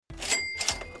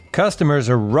Customers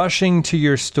are rushing to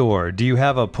your store. Do you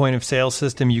have a point of sale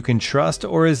system you can trust,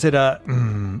 or is it a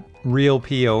real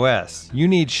POS? You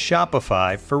need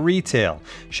Shopify for retail.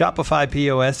 Shopify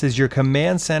POS is your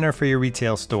command center for your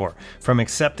retail store. From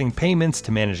accepting payments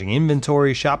to managing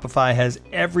inventory, Shopify has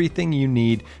everything you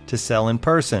need to sell in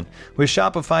person. With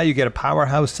Shopify, you get a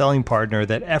powerhouse selling partner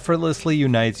that effortlessly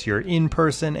unites your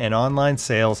in-person and online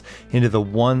sales into the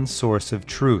one source of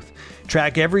truth.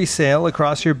 Track every sale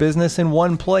across your business in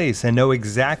one place and know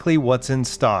exactly what's in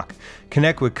stock.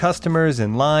 Connect with customers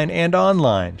in line and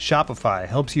online. Shopify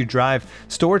helps you drive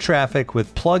store traffic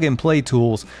with plug-and-play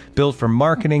tools built for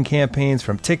marketing campaigns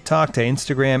from TikTok to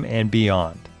Instagram and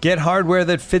beyond. Get hardware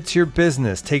that fits your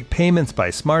business. Take payments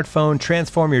by smartphone,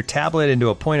 transform your tablet into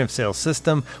a point-of-sale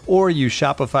system, or use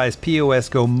Shopify's POS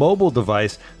Go mobile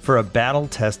device for a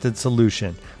battle-tested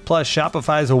solution. Plus,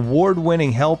 Shopify's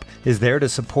award-winning help is there to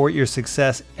support your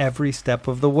success every step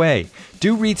of the way.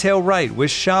 Do retail right with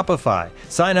Shopify.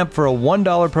 Sign up for a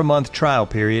 $1 per month trial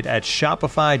period at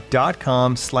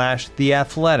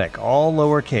shopify.com/theathletic, all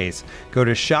lowercase. Go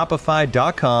to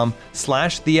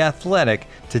shopify.com/theathletic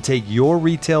to take your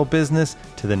retail business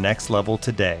to the next level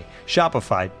today.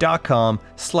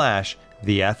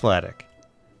 Shopify.com/theathletic.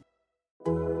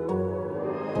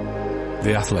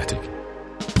 The Athletic.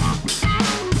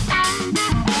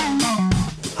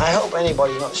 I hope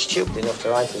anybody's not stupid enough to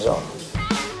write us off.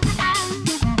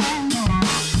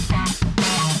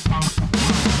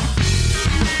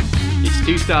 It's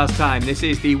Two Stars time. This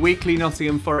is the weekly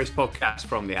Nottingham Forest podcast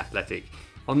from The Athletic.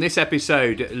 On this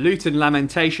episode, Luton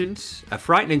lamentations, a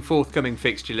frightening forthcoming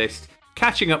fixture list,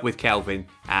 catching up with Kelvin,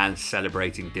 and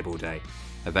celebrating Dibble Day.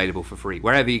 Available for free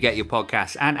wherever you get your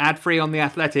podcasts and ad-free on The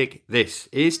Athletic. This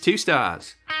is Two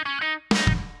Stars.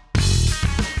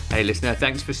 Hey listener,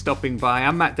 thanks for stopping by.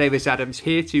 I'm Matt Davis-Adams,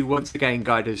 here to once again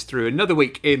guide us through another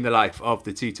week in the life of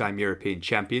the two-time European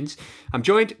champions. I'm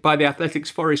joined by The Athletic's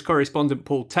Forest correspondent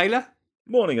Paul Taylor.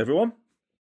 Morning, everyone.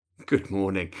 Good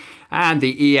morning. And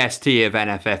the EST of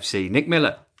NFFC, Nick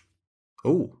Miller.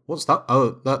 Oh, what's that?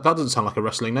 Oh, that doesn't sound like a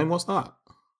wrestling name. What's that?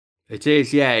 It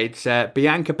is, yeah. It's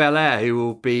Bianca Belair who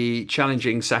will be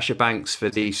challenging Sasha Banks for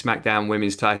the SmackDown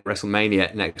Women's title at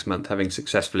WrestleMania next month, having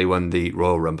successfully won the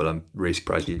Royal Rumble. I'm really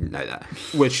surprised you didn't know that.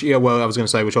 Which, yeah, well, I was going to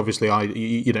say, which obviously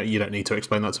you don't need to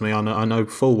explain that to me. I know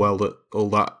full well that all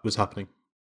that was happening.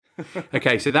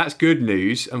 Okay, so that's good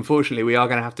news. Unfortunately, we are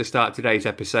going to have to start today's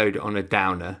episode on a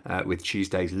downer with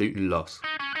Tuesday's Luton loss.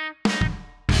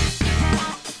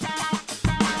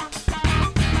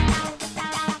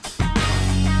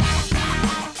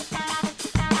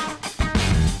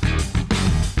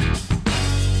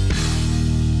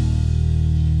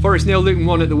 Forest 0, Luton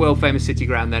 1 at the world-famous City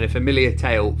Ground then. A familiar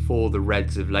tale for the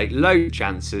Reds of late. Low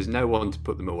chances, no one to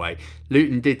put them away.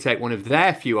 Luton did take one of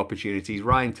their few opportunities,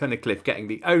 Ryan Tunnicliffe getting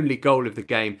the only goal of the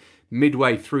game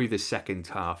midway through the second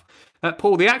half.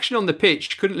 Paul, the action on the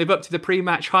pitch couldn't live up to the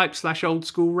pre-match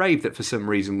hype/old-school rave that for some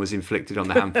reason was inflicted on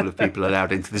the handful of people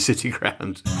allowed into the City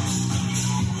Ground.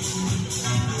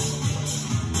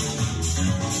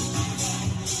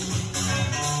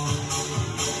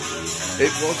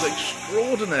 It was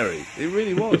extraordinary. It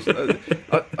really was.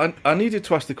 I needed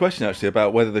to ask the question, actually,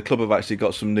 about whether the club have actually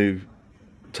got some new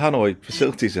tannoy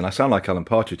facilities in. I sound like Alan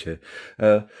Partridge here.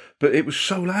 But it was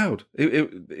so loud.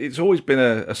 It's always been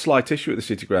a slight issue at the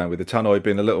City Ground with the tannoy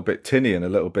being a little bit tinny and a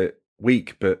little bit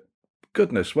weak. But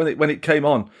goodness, when it came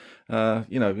on, I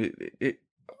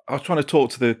was trying to talk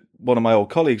to one of my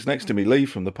old colleagues next to me, Lee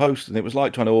from the Post, and it was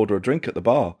like trying to order a drink at the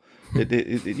bar.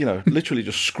 Literally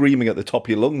just screaming at the top of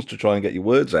your lungs to try and get your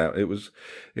words out. It was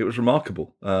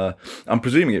remarkable. I'm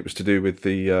presuming it was to do with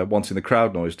the wanting the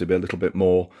crowd noise to be a little bit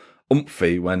more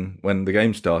umphy when the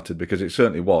game started, because it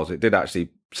certainly was. It did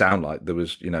actually sound like there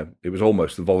was, it was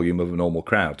almost the volume of a normal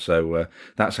crowd. So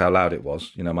that's how loud it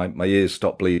was. My ears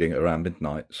stopped bleeding at around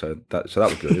midnight. So that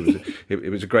was good.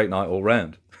 It was a great night all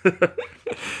round.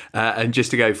 And just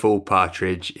to go full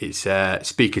Partridge, it's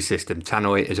speaker system.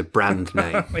 Tannoy is a brand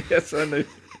name. Yes, I knew.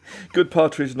 Good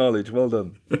Partridge knowledge. Well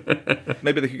done.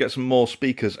 Maybe they could get some more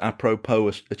speakers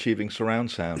apropos achieving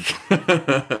surround sound.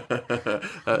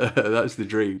 That's the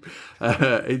dream.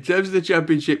 In terms of the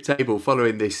championship table,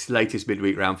 following this latest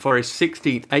midweek round, Forest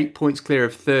 16th, 8 points clear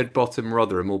of third bottom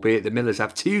Rotherham, albeit the Millers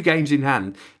have 2 games in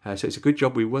hand. So it's a good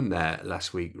job we won there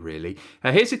last week, really.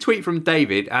 Here's a tweet from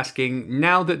David asking,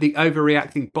 now that the overreaction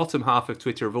overreacting bottom half of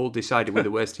Twitter have all decided we're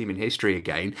the worst team in history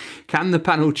again. Can the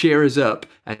panel cheer us up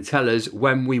and tell us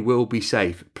when we will be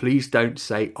safe? Please don't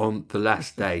say on the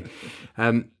last day.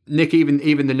 Nick,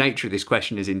 even the nature of this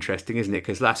question is interesting, isn't it?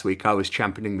 Because last week I was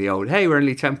championing the old, hey, we're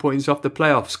only 10 points off the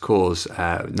playoffs cause,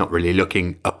 not really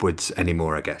looking upwards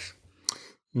anymore, I guess.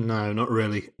 No, not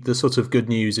really. The sort of good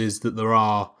news is that there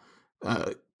are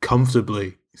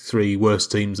comfortably 3 worse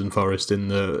teams than Forest in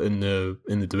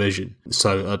the division.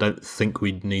 So I don't think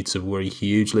we need to worry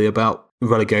hugely about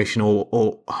relegation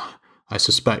or I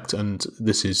suspect, and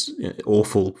this is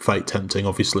awful fate tempting,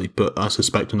 obviously, but I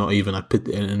suspect not even an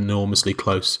enormously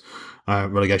close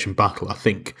relegation battle. I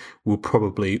think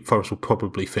Forest will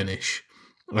probably finish,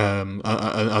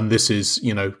 and this is,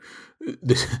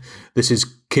 this is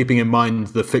keeping in mind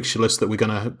the fixture list that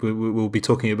we'll be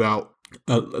talking about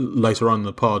later on in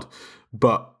the pod,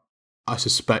 but I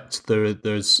suspect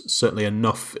there's certainly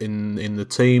enough in the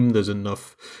team. There's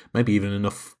enough, maybe even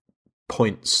enough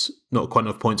points, not quite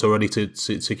enough points already to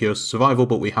secure survival,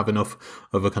 but we have enough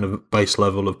of a kind of base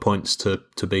level of points to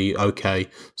be okay.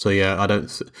 So yeah, I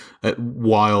don't.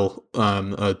 While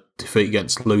a defeat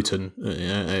against Luton,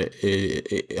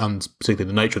 and particularly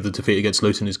the nature of the defeat against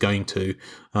Luton is going to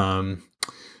kind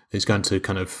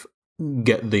of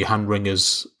get the hand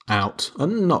wringers out,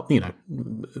 and not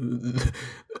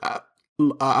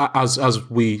as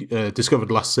we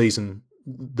discovered last season.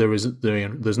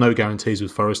 There's no guarantees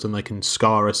with Forest, and they can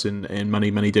scar us in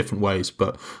many different ways.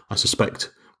 But I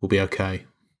suspect we'll be okay.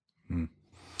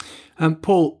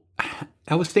 Paul,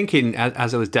 I was thinking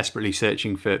as I was desperately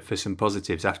searching for some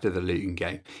positives after the Luton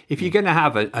game. If you're going to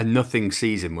have a nothing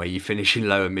season where you finish in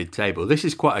lower mid-table, this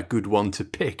is quite a good one to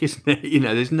pick, isn't it?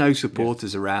 There's no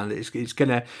supporters around. It's going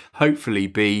to hopefully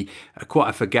be quite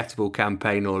a forgettable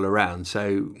campaign all around.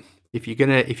 So if you're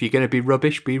gonna be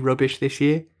rubbish this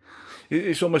year.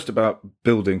 It's almost about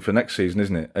building for next season,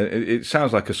 isn't it? It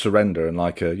sounds like a surrender and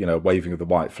like a waving of the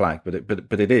white flag, but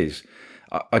it is.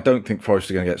 I don't think Forest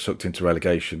are going to get sucked into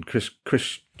relegation. Chris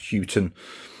Hughton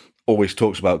always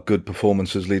talks about good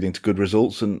performances leading to good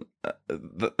results, and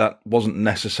that wasn't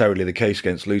necessarily the case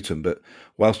against Luton. But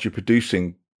whilst you're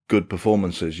producing good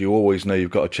performances, you always know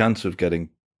you've got a chance of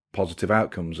getting positive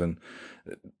outcomes, and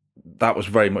that was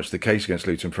very much the case against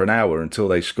Luton for an hour until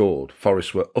they scored.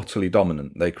 Forest were utterly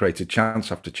dominant. They created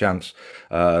chance after chance.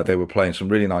 They were playing some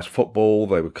really nice football.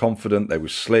 They were confident. They were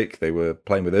slick. They were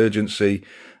playing with urgency.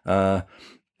 And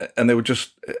they were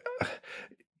just...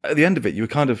 At the end of it, you were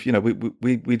kind of,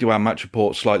 we do our match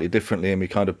report slightly differently, and we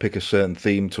kind of pick a certain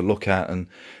theme to look at. And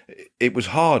it was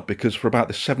hard because for about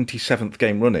the 77th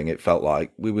game running, it felt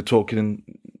like we were talking...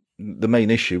 The main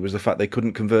issue was the fact they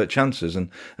couldn't convert chances, and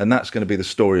that's going to be the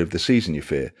story of the season, you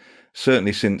fear.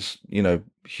 Certainly since,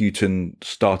 Hughton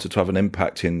started to have an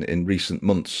impact in recent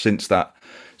months, since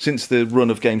the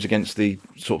run of games against the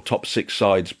sort of top 6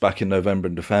 sides back in November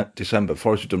and December,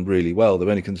 Forest have done really well.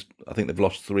 I think they've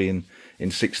lost 3 in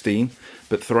 16,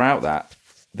 but throughout that,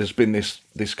 there's been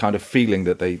this kind of feeling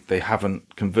that they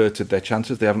haven't converted their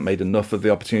chances. They haven't made enough of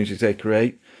the opportunities they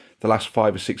create. The last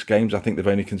 5 or 6 games, I think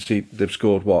they've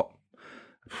scored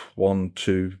 1,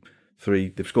 2, 3.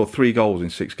 They've scored 3 goals in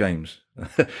 6 games,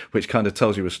 which kind of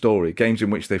tells you a story. Games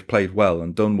in which they've played well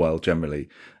and done well generally.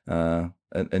 And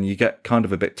you get kind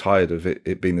of a bit tired of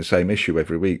it being the same issue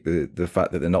every week. The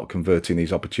fact that they're not converting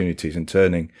these opportunities and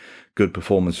turning good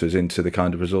performances into the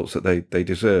kind of results that they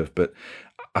deserve. But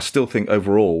I still think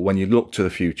overall, when you look to the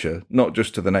future, not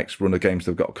just to the next run of games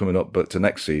they've got coming up, but to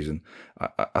next season,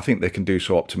 I think they can do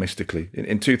so optimistically.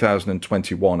 In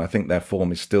 2021, I think their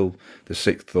form is still the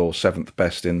 6th or 7th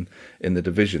best in the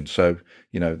division. So,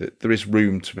 there is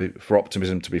room for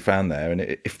optimism to be found there. And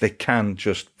if they can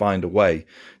just find a way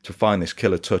to find this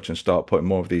killer touch and start putting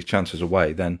more of these chances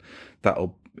away, then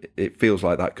it feels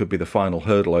like that could be the final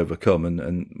hurdle overcome,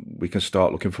 and we can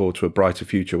start looking forward to a brighter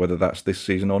future, whether that's this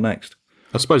season or next.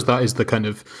 I suppose that is the kind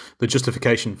of the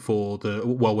justification for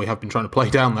we have been trying to play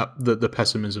down the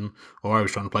pessimism, or I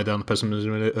was trying to play down the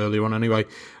pessimism earlier on anyway.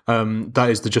 That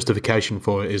is the justification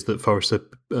for it, is that Forest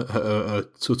are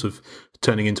sort of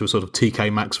turning into a sort of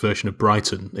TK Maxx version of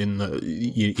Brighton, in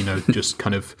that, just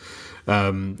kind of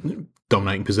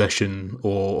dominating possession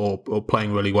or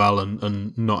playing really well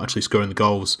and not actually scoring the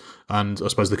goals. And I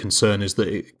suppose the concern is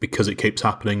that because it keeps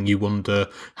happening, you wonder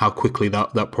how quickly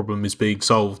that problem is being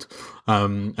solved.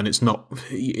 And it's not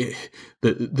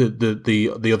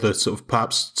the other sort of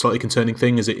perhaps slightly concerning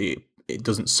thing is it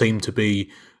doesn't seem to be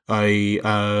a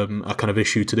kind of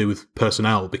issue to do with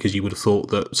personnel, because you would have thought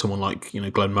that someone like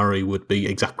Glenn Murray would be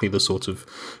exactly the sort of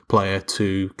player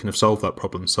to kind of solve that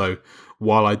problem. So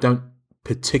while I don't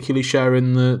particularly share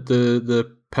in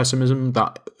the pessimism,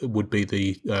 that would be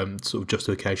the sort of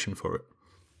justification for it.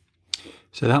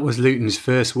 So that was Luton's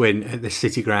first win at the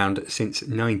City Ground since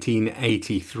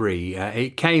 1983.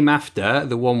 It came after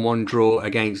the 1-1 draw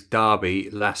against Derby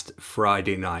last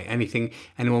Friday night. Anything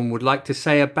anyone would like to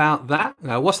say about that?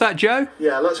 What's that, Joe?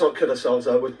 Yeah, let's not kid ourselves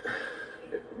though.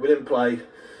 We didn't play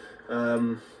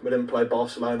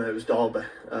Barcelona. It was Derby.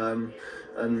 And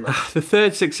the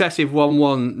third successive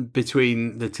 1-1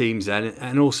 between the teams then,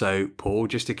 and also, Paul,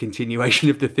 just a continuation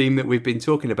of the theme that we've been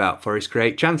talking about. Forest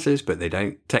create chances, but they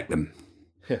don't take them.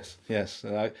 Yes.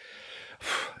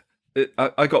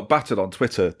 I got battered on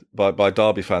Twitter by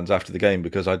Derby fans after the game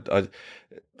because I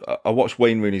watched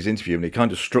Wayne Rooney's interview and it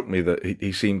kind of struck me that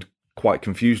he seemed quite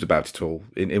confused about it all.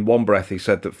 In one breath, he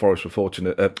said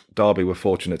that Derby were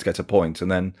fortunate to get a point, and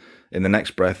then in the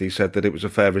next breath, he said that it was a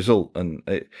fair result, and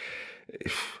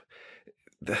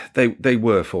they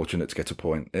were fortunate to get a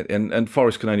point. And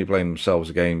Forest can only blame themselves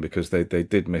again because they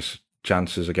did miss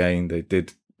chances again. They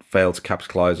did fail to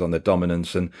capitalise on their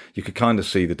dominance, and you could kind of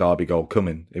see the Derby goal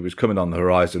coming. It was coming on the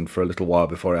horizon for a little while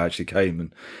before it actually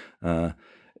came, and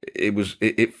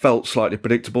it felt slightly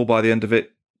predictable by the end of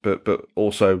it. But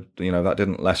also, that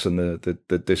didn't lessen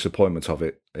the disappointment of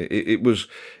it. It was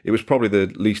probably the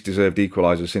least deserved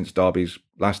equaliser since Derby's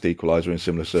last equaliser in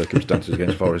similar circumstances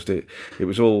against Forest. It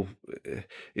was all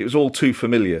too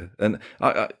familiar, and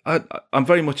I'm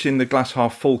very much in the glass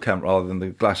half full camp rather than the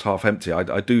glass half empty.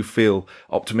 I do feel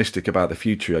optimistic about the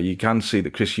future. You can see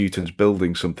that Chris Hughton's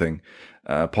building something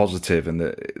positive, and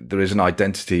that there is an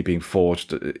identity being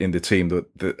forged in the team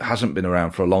that hasn't been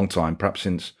around for a long time, perhaps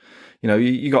since.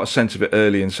 You got a sense of it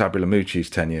early in Sabri Lamouchi's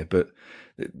tenure, but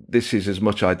this is as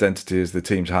much identity as the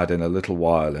team's had in a little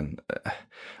while, and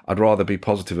I'd rather be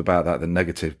positive about that than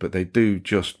negative, but they do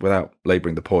just, without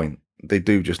labouring the point, they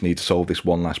do just need to solve this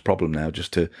one last problem now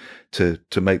just to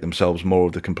make themselves more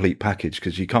of the complete package,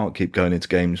 because you can't keep going into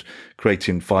games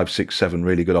creating 5, 6, 7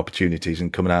 really good opportunities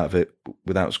and coming out of it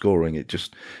without scoring.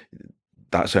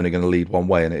 That's only going to lead one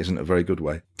way, and it isn't a very good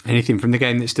way. Anything from the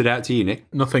game that stood out to you,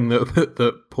 Nick? Nothing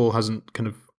that Paul hasn't kind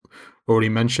of already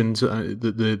mentioned.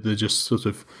 The just sort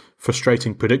of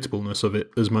frustrating predictableness of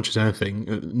it as much as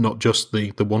anything. Not just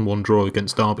the 1-1 draw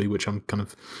against Derby, which I'm kind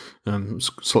of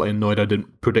slightly annoyed I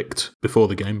didn't predict before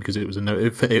the game because it was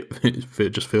it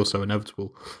just feels so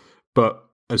inevitable. But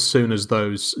as soon as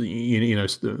those,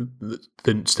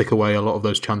 didn't stick away a lot of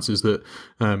those chances that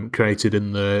created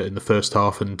in the first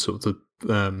half and sort of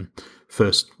the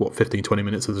first 15-20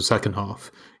 minutes of the second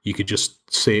half, you could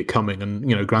just see it coming.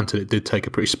 And granted, it did take a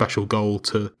pretty special goal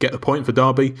to get the point for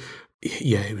Derby.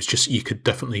 Yeah, it was just, you could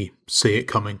definitely see it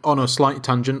coming. On a slight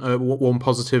tangent, one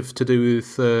positive to do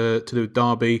with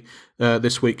Derby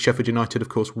this week. Sheffield United, of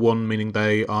course, won, meaning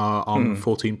they are on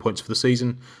 14 points for the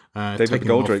season. David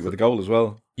McGoldrick with a goal as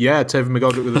well. Yeah, David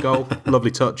McGoldrick with a goal.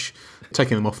 Lovely touch.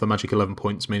 Taking them off the magic 11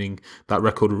 points, meaning that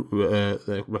record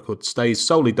stays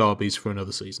solely Derby's for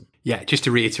another season. Yeah, just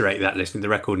to reiterate that, listening, the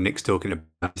record Nick's talking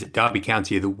about is that Derby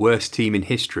County are the worst team in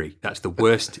history. That's the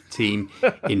worst team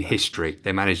in history.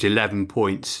 They managed 11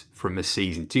 points from a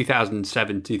season,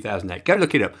 2007, 2008. Go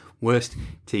look it up. Worst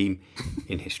team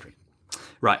in history.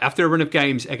 Right, after a run of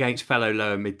games against fellow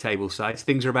lower mid-table sides,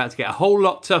 things are about to get a whole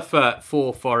lot tougher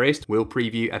for Forest. We'll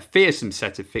preview a fearsome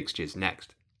set of fixtures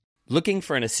next. Looking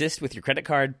for an assist with your credit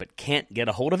card but can't get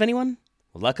a hold of anyone?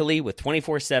 Well, luckily, with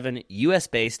 24/7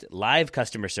 US-based live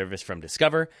customer service from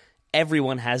Discover,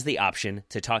 everyone has the option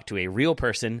to talk to a real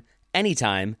person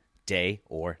anytime, day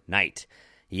or night.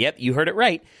 Yep, you heard it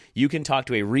right. You can talk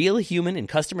to a real human in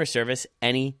customer service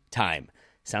anytime.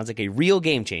 Sounds like a real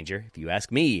game changer, if you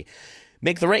ask me.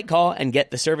 Make the right call and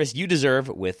get the service you deserve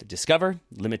with Discover.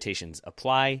 Limitations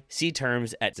apply. See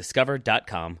terms at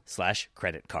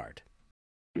discover.com/creditcard.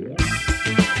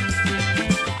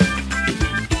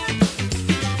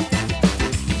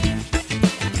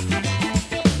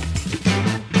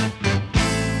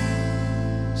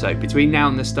 So, between now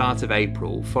and the start of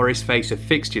April, Forest face a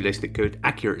fixture list that could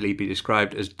accurately be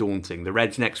described as daunting. The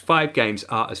Reds' next 5 games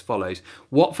are as follows.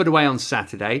 Watford away on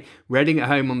Saturday, Reading at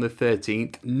home on the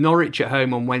 13th, Norwich at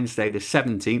home on Wednesday the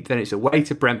 17th, then it's away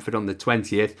to Brentford on the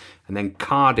 20th, and then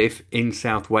Cardiff in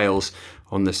South Wales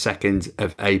on the 2nd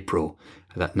of April.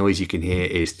 That noise you can hear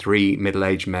is 3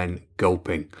 middle-aged men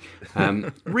gulping.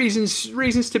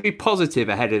 Reasons to be positive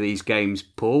ahead of these games,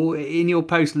 Paul. In your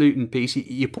post-Luton piece,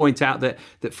 you point out that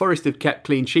Forest have kept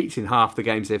clean sheets in half the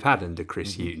games they've had under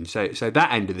Chris Hughton. So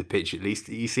that end of the pitch, at least,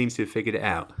 he seems to have figured it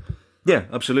out. Yeah,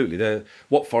 absolutely.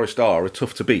 What Forest are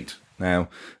tough to beat. Now,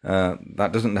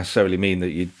 that doesn't necessarily mean that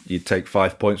you'd take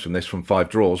 5 points from 5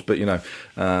 draws, but,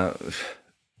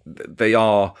 they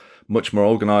are much more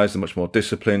organised and much more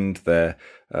disciplined. The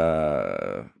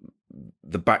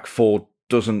back four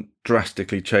doesn't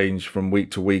drastically change from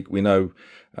week to week. We know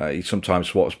he sometimes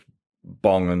swaps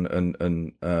Bong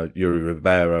and Yuri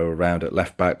Ribeiro around at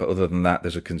left back, but other than that,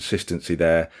 there's a consistency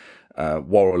there.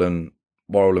 Worrell and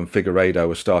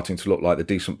Figueiredo are starting to look like the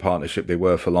decent partnership they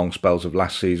were for long spells of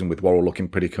last season, with Worrell looking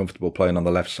pretty comfortable playing on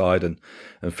the left side, and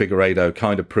Figueiredo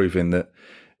kind of proving that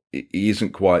he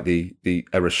isn't quite the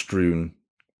error-strewn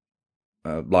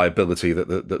liability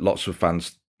that lots of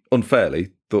fans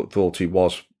unfairly thought he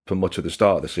was for much of the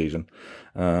start of the season.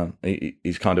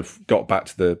 He's kind of got back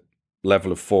to the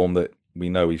level of form that we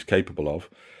know he's capable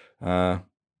of.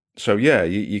 So yeah,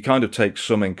 you kind of take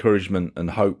some encouragement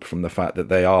and hope from the fact that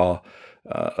they are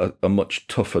a much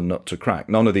tougher nut to crack.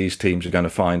 None of these teams are going to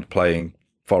find playing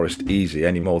Forest easy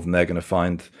any more than they're going to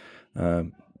find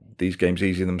these games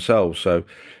easy themselves. So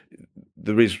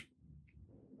there is,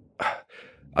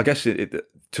 I guess, to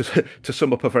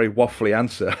sum up a very waffly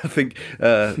answer, I think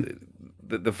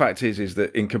the fact is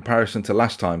that in comparison to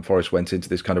last time Forest went into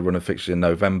this kind of run of fixtures in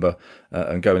November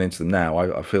and going into them now,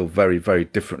 I feel very, very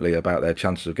differently about their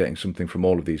chances of getting something from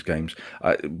all of these games.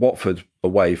 Watford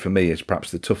away for me is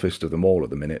perhaps the toughest of them all at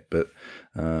the minute, but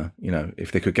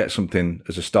if they could get something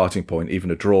as a starting point, even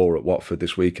a draw at Watford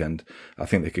this weekend, I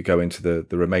think they could go into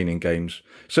the remaining games.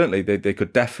 Certainly they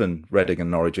could deafen Reading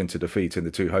and Norwich into defeat in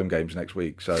the 2 home games next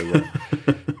week, so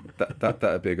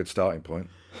that'd be a good starting point.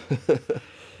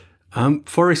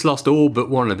 Forest lost all but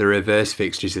one of the reverse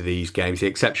fixtures of these games. The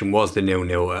exception was the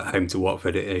 0-0 at home to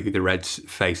Watford, who the Reds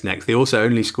face next. They also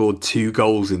only scored 2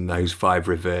 goals in those 5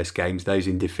 reverse games, those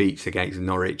in defeats against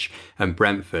Norwich and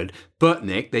Brentford. But,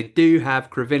 Nick, they do have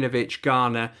Krovinovic,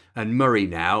 Garner and Murray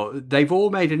now. They've all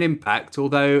made an impact,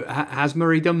 although has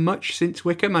Murray done much since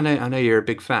Wickham? I know you're a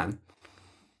big fan.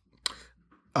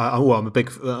 I'm a big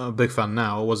fan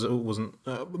now. Wasn't.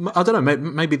 I don't know.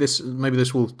 Maybe this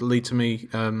will lead to me.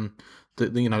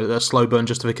 A slow burn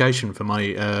justification for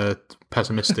my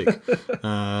pessimistic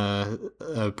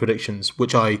predictions,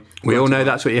 which we all know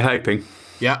that's what you're hoping.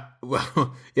 Yeah,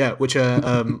 well, yeah. Which,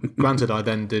 granted, I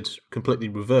then did completely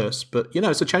reverse. But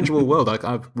it's a changeable world.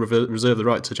 I've reserved the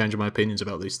right to change my opinions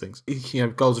about these things.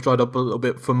 Goals have dried up a little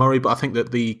bit for Murray, but I think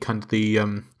that the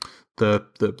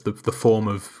form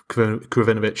of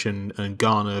Krovinovic and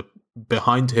Garner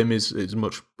behind him is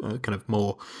much kind of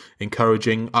more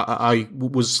encouraging. I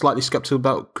was slightly sceptical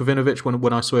about Krovinovic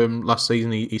when I saw him last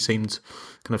season. He seemed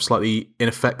kind of slightly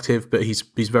ineffective, but he's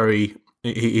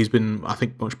been, I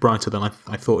think, much brighter than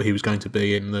I thought he was going to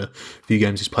be in the few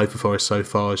games he's played for Forest so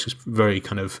far. It's just very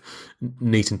kind of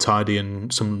neat and tidy,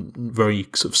 and some very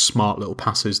sort of smart little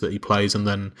passes that he plays. And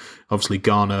then obviously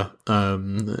Garner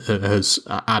has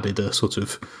added a sort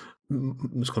of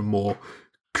more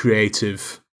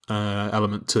creative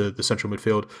element to the central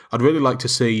midfield. I'd really like to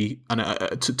see, and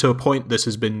to a point this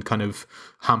has been kind of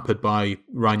hampered by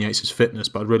Ryan Yates' fitness,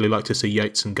 but I'd really like to see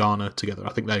Yates and Garner together.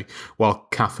 I think while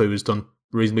Cafu has done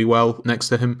reasonably well next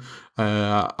to him,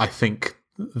 I think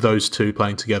those two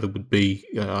playing together would be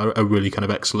a really kind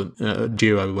of excellent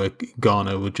duo, where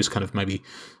Garner would just kind of maybe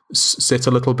sit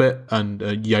a little bit,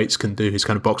 and Yates can do his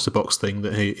kind of box-to-box thing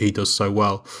that he does so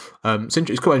well.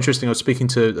 It's quite interesting. I was speaking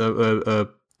to a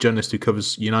journalist who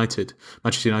covers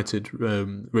Manchester United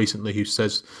recently, who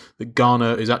says that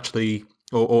Garner is actually,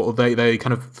 or they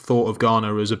kind of thought of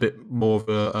Garner as a bit more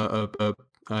of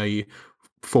a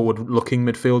forward-looking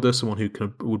midfielder, someone who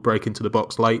would break into the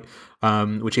box late,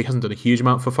 which he hasn't done a huge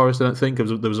amount for Forest, I don't think. There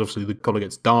was obviously the goal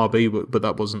against Derby, but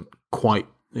that wasn't quite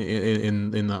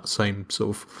in that same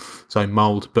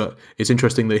mould. But it's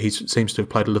interesting that he seems to have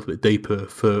played a little bit deeper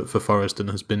for Forest and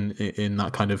has been in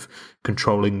that kind of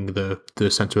controlling the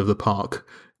centre of the park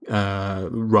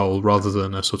role, rather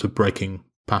than a sort of breaking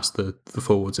past the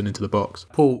forwards and into the box.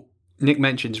 Paul, Nick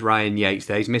mentions Ryan Yates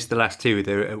there. He's missed the last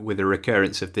 2 with a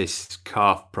recurrence of this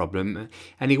calf problem.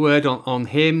 Any word on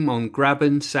him, on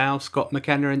Grabban, South, Scott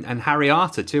McKenna and Harry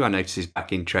Arter too? I notice he's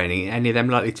back in training. Any of them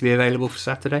likely to be available for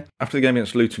Saturday? After the game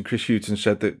against Luton, Chris Hughton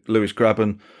said that Lewis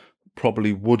Grabban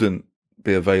probably wouldn't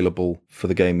be available for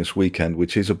the game this weekend,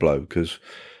 which is a blow, because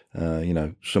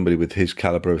somebody with his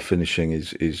calibre of finishing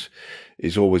is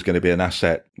always going to be an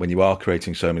asset when you are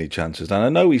creating so many chances. And I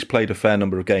know he's played a fair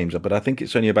number of games, but I think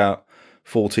it's only about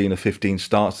 14 or 15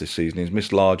 starts this season. He's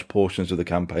missed large portions of the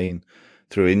campaign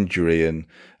through injury, and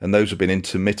those have been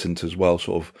intermittent as well.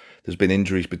 Sort of, there's been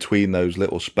injuries between those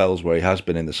little spells where he has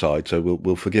been in the side, so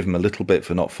we'll forgive him a little bit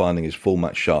for not finding his full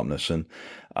match sharpness. And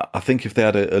I think if they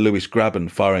had a Lewis Grabban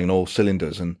firing on all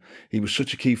cylinders, and he was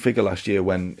such a key figure last year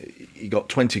when he got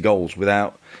 20 goals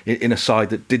in a side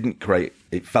that didn't create.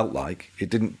 It felt like it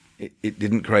didn't. it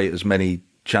didn't create as many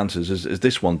chances as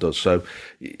this one does. So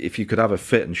if you could have a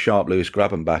fit and sharp Lewis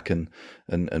Grabenbach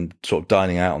and sort of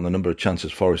dining out on the number of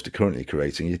chances Forest are currently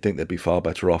creating, you'd think they'd be far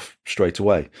better off straight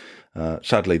away.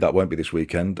 Sadly, that won't be this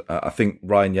weekend. I think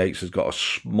Ryan Yates has got a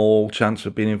small chance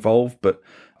of being involved, but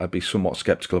I'd be somewhat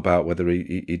sceptical about whether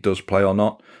he does play or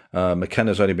not.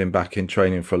 McKenna's only been back in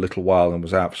training for a little while and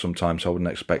was out for some time, so I wouldn't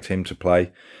expect him to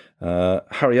play.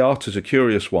 Harry Arter's a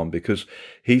curious one because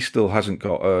he still hasn't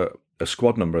got a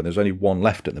squad number and there's only one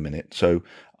left at the minute. So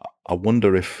I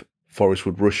wonder if Forest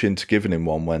would rush into giving him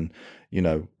one when,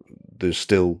 there's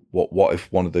still, what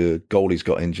if one of the goalies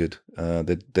got injured?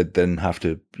 They'd then have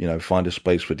to, find a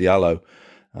space for Diallo.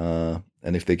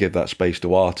 And if they give that space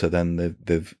to Arter, then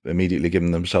they've immediately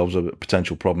given themselves a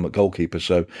potential problem at goalkeeper.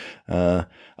 So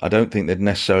I don't think they'd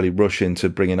necessarily rush into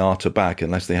bringing Arter back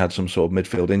unless they had some sort of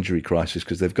midfield injury crisis,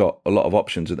 because they've got a lot of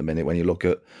options at the minute when you look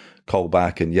at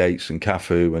Colback and Yates and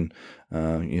Cafu and,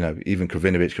 even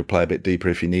Kravinovic could play a bit deeper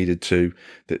if he needed to.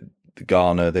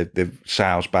 Garner, they've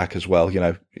Sow's back as well.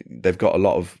 They've got a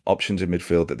lot of options in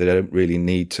midfield that they don't really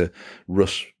need to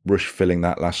rush filling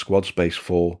that last squad space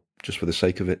for, just for the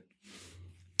sake of it.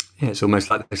 Yeah, it's almost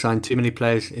like they signed too many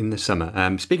players in the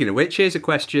summer. Speaking of which, here's a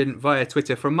question via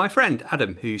Twitter from my friend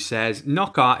Adam, who says,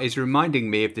 Knockout is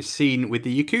reminding me of the scene with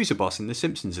the Yakuza boss in The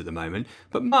Simpsons at the moment.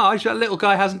 But Marge, that little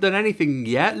guy hasn't done anything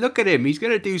yet. Look at him. He's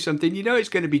going to do something. It's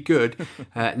going to be good.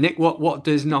 Nick, what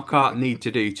does Knockout need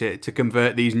to do to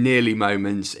convert these nearly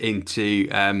moments into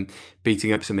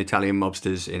beating up some Italian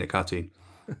mobsters in a cartoon?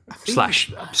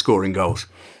 / scoring goals.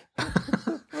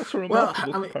 That's a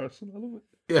remarkable comparison. I love it.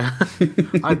 Yeah,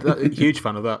 I'm a huge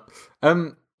fan of that.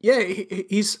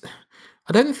 He's.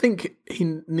 I don't think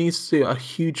he needs to do a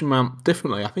huge amount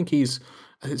differently. I think this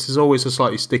is always a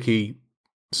slightly sticky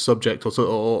subject or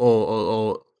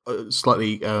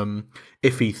slightly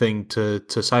iffy thing to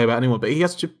say about anyone. But he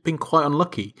has just been quite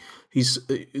unlucky. He's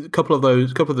a couple of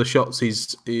the shots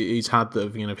he's had that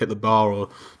have hit the bar or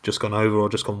just gone over or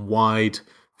just gone wide.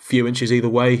 Few inches either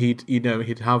way,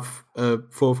 he'd have 4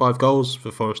 or 5 goals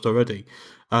for Forest already.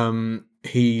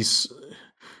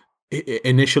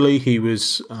 Initially he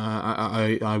was.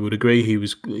 I would agree. He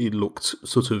looked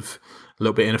sort of a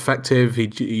little bit ineffective.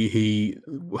 He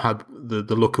had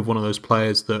the look of one of those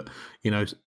players that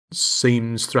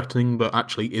seems threatening but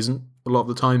actually isn't a lot of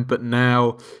the time. But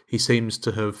now he seems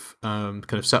to have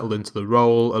kind of settled into the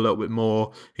role a little bit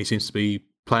more. He seems to be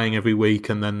playing every week,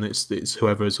 and then it's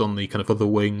whoever is on the kind of other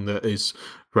wing that is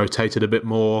rotated a bit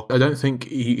more. I don't think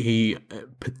he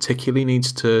particularly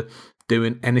needs to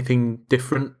do anything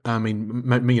different. I mean,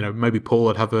 maybe Paul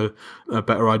would have a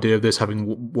better idea of this,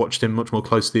 having watched him much more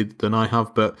closely than I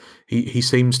have, but he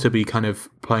seems to be kind of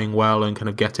playing well and kind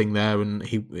of getting there, and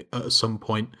he at some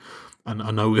point, and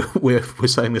I know we're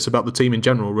saying this about the team in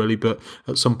general, really, but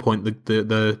at some point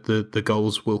the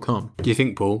goals will come. Do you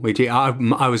think, Paul?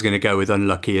 I was going to go with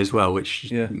unlucky as well,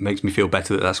 which makes me feel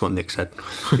better that that's what Nick said.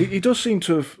 He does seem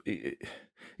to have.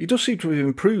 He does seem to have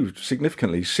improved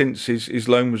significantly since his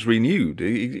loan was renewed.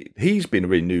 He's been a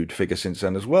renewed figure since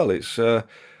then as well. He's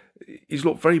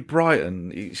looked very bright,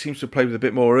 and he seems to play with a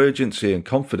bit more urgency and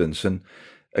confidence. And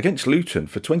against Luton,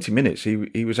 for 20 minutes,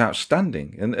 he was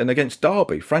outstanding. And against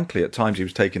Derby, frankly, at times he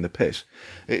was taking the piss.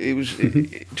 It was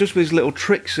just with his little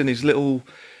tricks and his little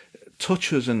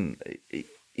touches, and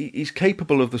he's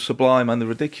capable of the sublime and the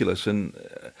ridiculous. And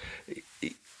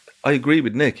I agree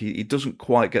with Nick. He doesn't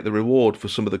quite get the reward for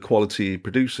some of the quality he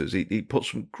produces. He puts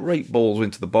some great balls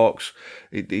into the box.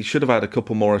 He should have had a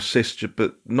couple more assists,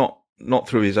 but not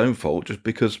through his own fault, just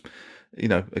because,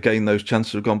 again, those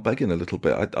chances have gone begging a little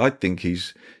bit. I think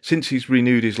since he's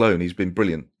renewed his loan, he's been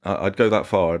brilliant. I'd go that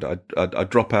far. I'd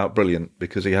drop out brilliant,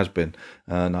 because he has been.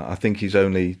 And I think he's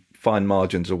only fine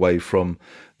margins away from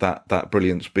that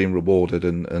brilliance being rewarded,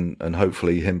 and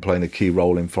hopefully him playing a key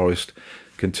role in Forest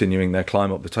continuing their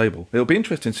climb up the table. It'll be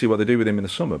interesting to see what they do with him in the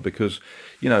summer, because,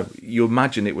 you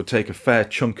imagine it would take a fair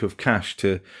chunk of cash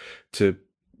to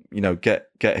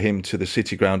get him to the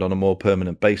City Ground on a more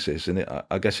permanent basis. And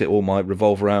I guess it all might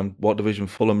revolve around what division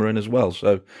Fulham are in as well.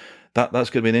 So that's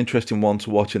going to be an interesting one to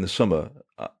watch in the summer.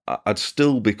 I'd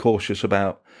still be cautious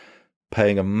about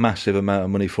paying a massive amount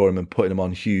of money for him and putting him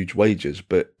on huge wages.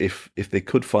 But if they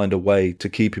could find a way to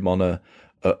keep him on a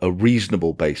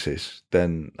reasonable basis,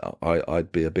 then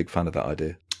I'd be a big fan of that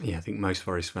idea. Yeah, I think most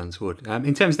Forest fans would.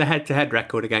 In terms of the head-to-head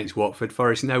record against Watford,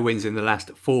 Forest no wins in the last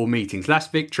 4 meetings.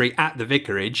 Last victory at the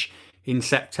Vicarage in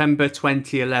September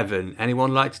 2011.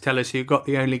 Anyone like to tell us who got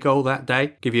the only goal that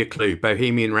day? Give you a clue.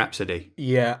 Bohemian Rhapsody.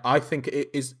 Yeah, I think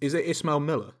is it Ismail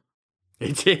Miller?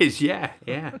 It is, yeah.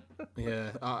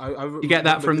 Yeah. You get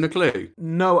that from the clue?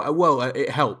 No, well, it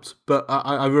helped, but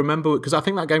I remember because I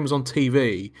think that game was on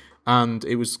TV, and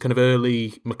it was kind of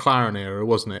early McLaren era,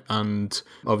 wasn't it? And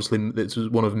obviously, this was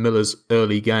one of Miller's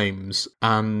early games,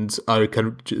 and I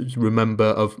can remember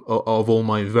of all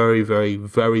my very, very,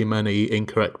 very many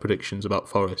incorrect predictions about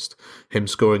Forest. Him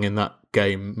scoring in that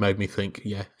game made me think,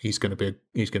 yeah, he's going to be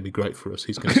great for us.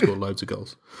 He's going to score loads of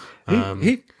goals.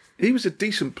 He was a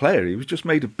decent player. He was just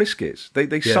made of biscuits.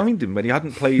 They signed him when he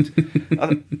hadn't played.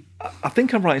 I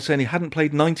think I'm right in saying he hadn't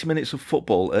played 90 minutes of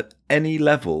football at any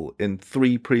level in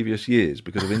 3 previous years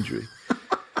because of injury,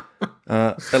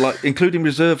 including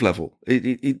reserve level.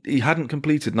 He hadn't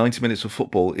completed 90 minutes of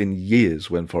football in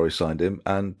years when Forest signed him,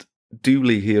 and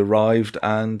duly he arrived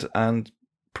and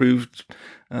proved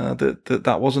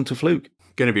that wasn't a fluke.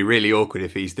 Going to be really awkward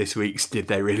if he's this week's Did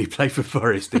They Really Play for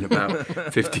Forest in about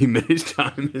 15 minutes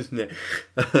time, isn't it?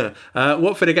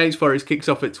 Watford against Forest kicks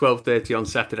off at 12:30 on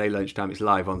Saturday lunchtime. It's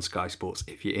live on Sky Sports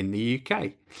if you're in the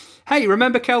UK. Hey,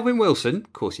 remember Kelvin Wilson?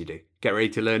 Of course you do. Get ready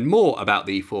to learn more about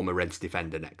the former Reds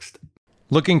defender next.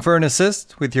 Looking for an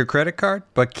assist with your credit card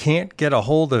but can't get a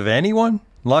hold of anyone?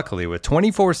 Luckily, with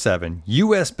 24/7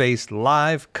 US-based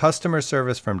live customer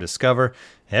service from Discover,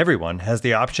 everyone has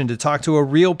the option to talk to a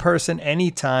real person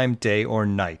anytime, day or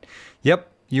night.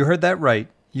 Yep, you heard that right.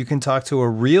 You can talk to a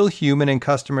real human in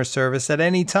customer service at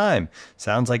any time.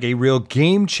 Sounds like a real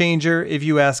game changer if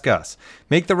you ask us.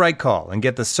 Make the right call and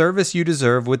get the service you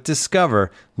deserve with Discover.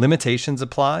 Limitations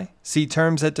apply. See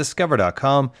terms at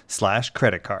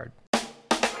discover.com/creditcard.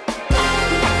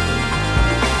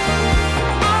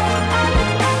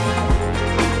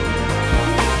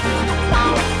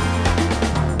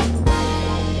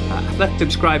 Athletic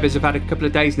subscribers have had a couple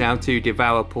of days now to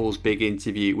devour Paul's big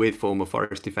interview with former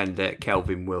Forest defender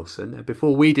Kelvin Wilson.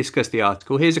 Before we discuss the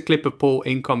article, here's a clip of Paul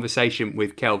in conversation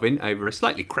with Kelvin over a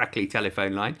slightly crackly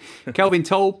telephone line. Kelvin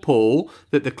told Paul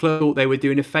that the club thought they were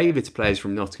doing a favour to players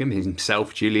from Nottingham,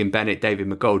 himself, Julian Bennett, David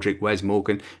McGoldrick, Wes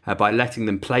Morgan, by letting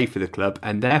them play for the club,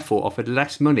 and therefore offered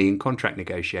less money in contract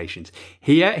negotiations.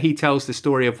 Here he tells the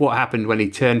story of what happened when he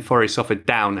turned Forest's offer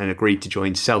down and agreed to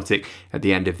join Celtic at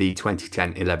the end of the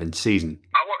 2010-11 season.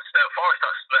 I want to stay at Forest,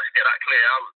 let's get that clear.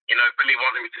 Billy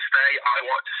wanted me to stay, I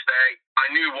wanted to stay. I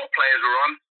knew what players were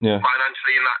on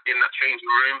financially in that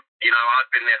changing room.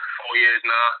 I'd been there for 4 years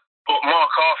now. But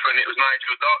Mark Arthur and it was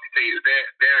Nigel Doherty, it was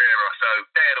their era,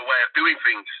 so they had a way of doing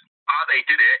things. How they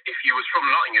did it, if you was from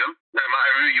Nottingham, no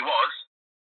matter who you was,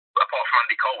 apart from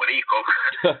Andy Cole when he come,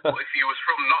 but if you was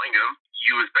from Nottingham,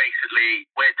 you was basically,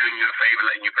 we're doing you a favour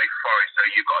letting you play for Forest, so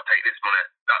you've got to take this money.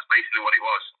 That's basically what it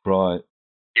was. Right.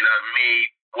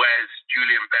 Me, Wes,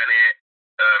 Julian Bennett,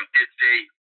 Didsey,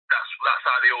 that's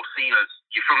how they all seen us.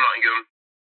 You're from Nottingham,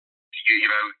 you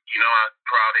know how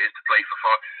proud it is to play for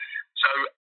Forest. So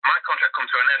my contract come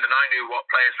to an end and I knew what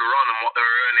players were on and what they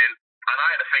were earning, and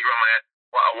I had a figure on my head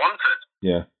what I wanted.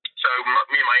 Yeah. So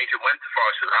me and my agent went to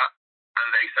Forest for that, and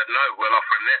they said, no, we'll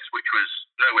offer him this, which was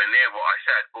nowhere near what I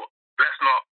said, but let's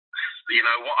not,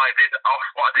 what I did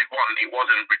want, it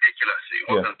wasn't ridiculous. It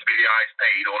wasn't to be the highest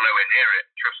paid or nowhere near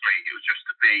it. Trust me, it was just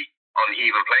to be on the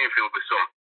even playing field with some.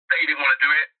 They didn't want to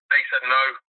do it. They said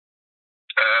no.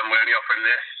 We're only offering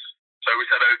this. So we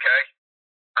said okay.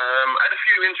 Had a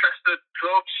few interested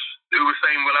clubs who were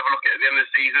saying we'll have a look at the end of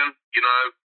the season,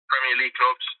 Premier League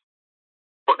clubs.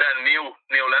 But then Neil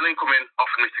Lennon come in,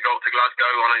 offered me to go to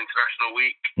Glasgow on an international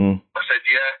week. I said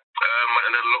yeah.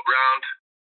 Went and had a look round.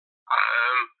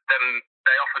 Then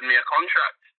they offered me a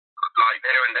contract, like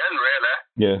there and then, really.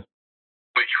 Yeah.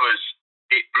 Which was,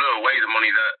 it blew away the money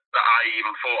that I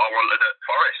even thought I wanted at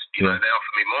Forest. They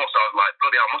offered me more, so I was like,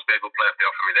 bloody hell, I must be a good player if they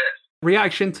offer me this.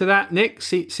 Reaction to that, Nick?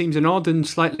 Seems an odd and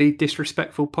slightly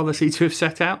disrespectful policy to have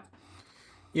set out.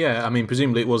 Yeah, I mean,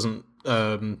 presumably it wasn't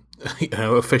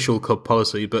official club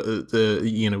policy, but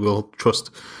we'll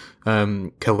trust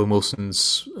Kelvin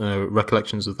Wilson's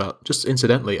recollections of that. Just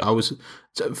incidentally, I was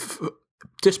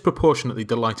disproportionately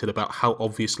delighted about how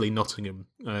obviously Nottingham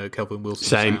Kelvin Wilson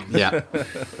sounds. Yeah.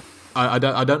 I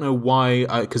don't know why,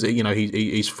 because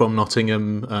he's from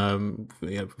Nottingham,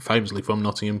 famously from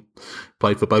Nottingham,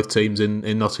 played for both teams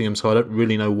in Nottingham. So I don't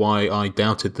really know why I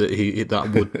doubted that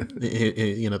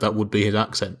that would be his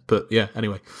accent. But yeah,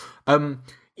 anyway,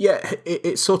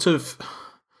 it's sort of,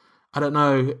 I don't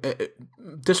know,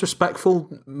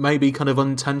 disrespectful, maybe kind of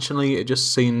unintentionally. It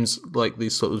just seems like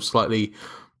these sort of slightly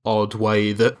odd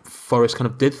way that Forest kind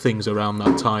of did things around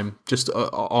that time. Just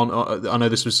I know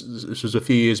this was a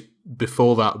few years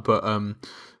before that, but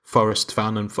Forest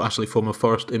fan and actually former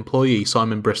Forest employee,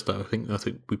 Simon Bristow, I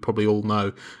think we probably all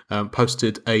know,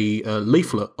 posted a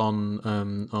leaflet on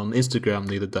Instagram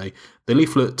the other day. The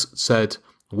leaflet said,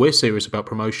 "We're serious about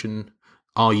promotion.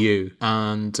 Are you?"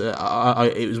 And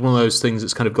it was one of those things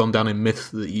that's kind of gone down in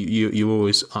myth that you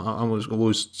always. I was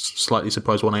always slightly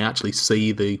surprised when I actually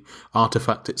see the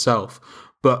artifact itself.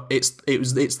 But it's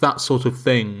that sort of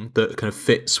thing that kind of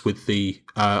fits with the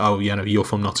you're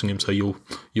from Nottingham, so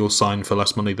you'll sign for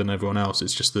less money than everyone else.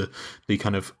 It's just the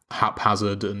kind of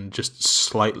haphazard and just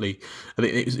slightly. I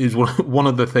think it was one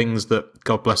of the things that,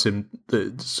 God bless him,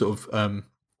 that sort of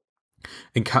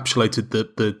encapsulated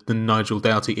the Nigel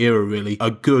Doughty era. Really,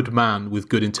 a good man with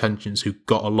good intentions who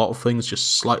got a lot of things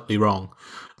just slightly wrong.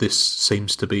 This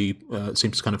seems to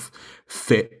kind of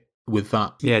fit with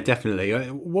that. Yeah, definitely.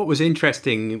 What was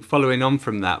interesting following on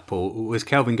from that, Paul, was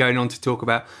Kelvin going on to talk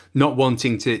about not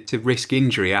wanting to risk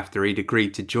injury after he'd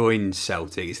agreed to join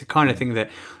Celtic. It's the kind of thing that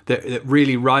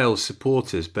really riles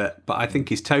supporters, but I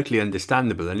think is totally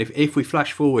understandable. And if we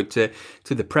flash forward to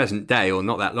the present day, or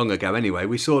not that long ago anyway,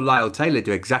 we saw Lyle Taylor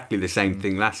do exactly the same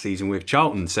thing last season with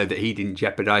Charlton so that he didn't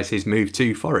jeopardise his move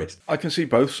to Forest. I can see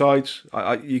both sides.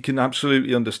 You can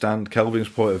absolutely understand Kelvin's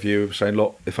point of view of saying,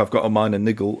 look, if I've got a minor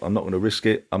niggle, I'm not going to risk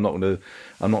it. I'm not going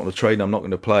to train. I'm not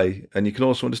going to play. And you can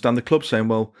also understand the club saying,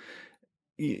 well,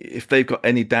 if they've got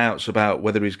any doubts about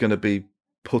whether he's going to be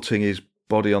putting his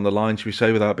body on the line, should we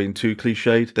say, without being too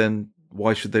cliched, then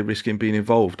why should they risk him being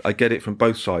involved? I get it from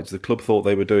both sides. The club thought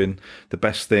they were doing the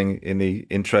best thing in the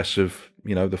interests of,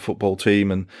 the football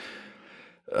team. And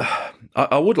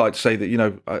I would like to say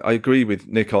that, I agree with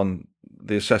Nick on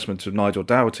the assessment of Nigel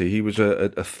Doughty. He was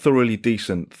a thoroughly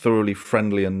decent, thoroughly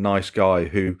friendly and nice guy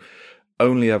who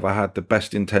only ever had the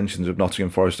best intentions of Nottingham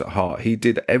Forest at heart. He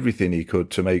did everything he could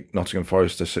to make Nottingham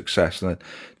Forest a success. And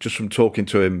just from talking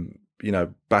to him,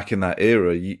 back in that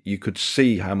era, you could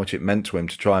see how much it meant to him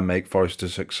to try and make Forest a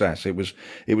success. It was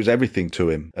everything to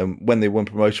him. And when they won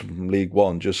promotion from League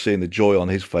One, just seeing the joy on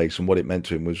his face and what it meant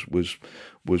to him was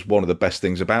one of the best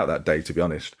things about that day, to be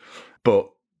honest. But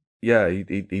yeah, he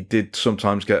did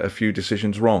sometimes get a few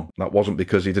decisions wrong. That wasn't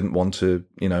because he didn't want to,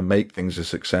 make things a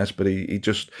success, but he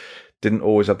just didn't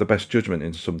always have the best judgment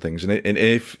in some things. And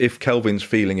if Kelvin's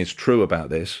feeling is true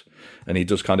about this, and he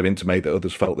does kind of intimate that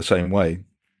others felt the same way,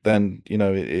 then,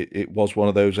 it was one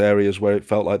of those areas where it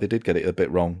felt like they did get it a bit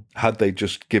wrong. Had they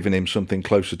just given him something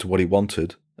closer to what he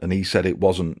wanted, and he said it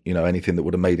wasn't, anything that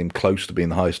would have made him close to being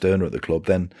the highest earner at the club,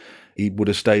 then he would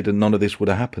have stayed and none of this would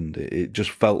have happened. It just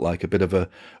felt like a bit of a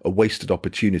wasted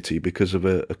opportunity because of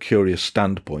a curious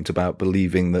standpoint about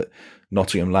believing that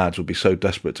Nottingham lads would be so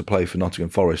desperate to play for Nottingham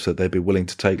Forest that they'd be willing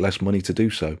to take less money to do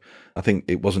so. I think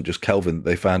it wasn't just Kelvin that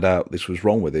they found out this was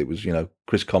wrong with. It was,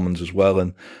 Chris Commons as well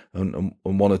and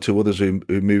one or two others who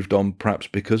moved on perhaps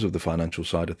because of the financial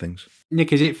side of things.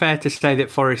 Nick, is it fair to say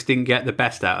that Forest didn't get the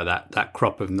best out of that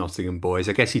crop of Nottingham boys?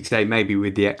 I guess you'd say maybe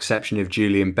with the exception of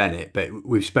Julian Bennett, but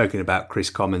we've spoken about Chris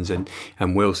Commons and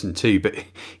Wilson too. But,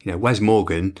 Wes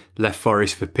Morgan left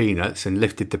Forest for peanuts and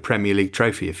lifted the Premier League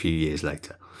trophy a few years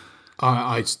later.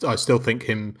 I still think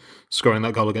him scoring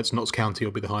that goal against Notts County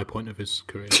will be the high point of his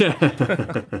career.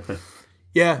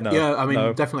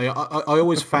 Definitely. I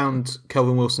always found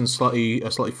Kelvin Wilson a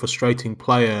slightly frustrating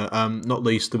player. Not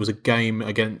least, there was a game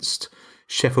against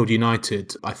Sheffield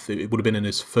United. I think it would have been in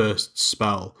his first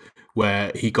spell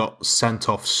where he got sent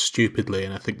off stupidly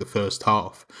in I think the first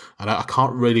half, and I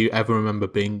can't really ever remember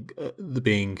being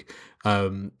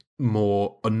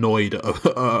more annoyed at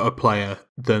a player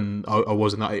than I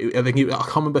was in that. I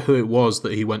can't remember who it was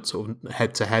that he went sort of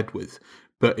head to head with,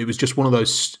 but it was just one of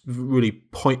those really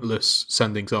pointless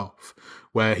sendings off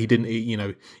where he didn't,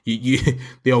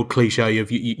 the old cliche of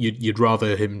you'd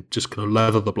rather him just kind of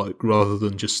leather the bloke rather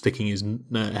than just sticking his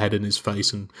head in his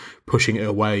face and pushing it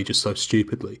away just so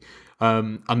stupidly.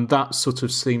 And that sort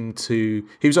of seemed to...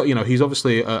 he's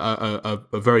obviously a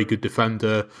very good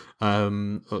defender,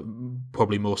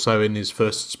 probably more so in his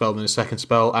first spell than his second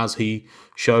spell, as he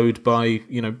showed by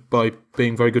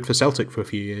being very good for Celtic for a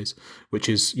few years, which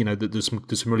is, there's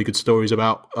some really good stories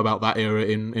about that era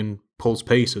in Paul's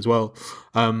piece as well.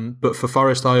 But for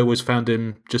Forest, I always found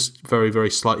him just very,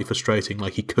 very slightly frustrating.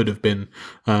 Like he could have been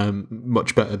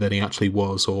much better than he actually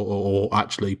was, or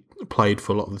actually played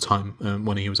for a lot of the time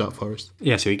when he was at Forest.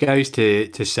 Yeah, so he goes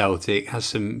to Celtic, has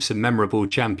some memorable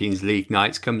Champions League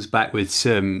nights, comes back with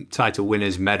some title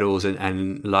winners' medals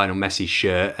and Lionel Messi's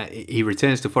shirt. He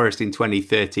returns to Forest in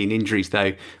 2013. Injuries,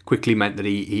 though, quickly meant that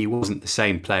he wasn't the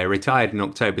same player. Retired in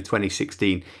October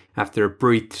 2016 after a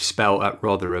brief spell at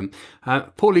Rotherham.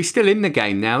 Paul, he's still in the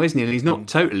game now, isn't he? And he's not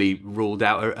totally ruled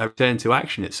out a return to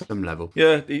action at some level.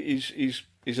 Yeah, he's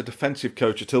he's a defensive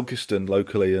coach at Ilkeston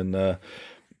locally, and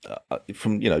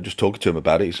from just talking to him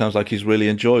about it, it sounds like he's really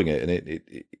enjoying it. And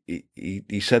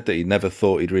he said that he never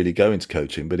thought he'd really go into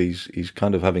coaching, but he's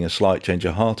kind of having a slight change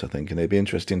of heart, I think, and it'd be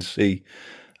interesting to see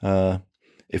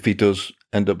if he does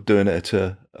end up doing it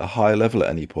at a higher level at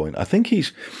any point. I think I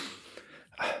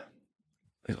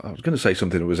was going to say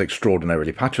something that was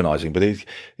extraordinarily patronising, but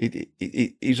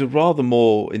he's a rather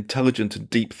more intelligent and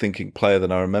deep-thinking player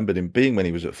than I remembered him being when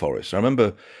he was at Forest. I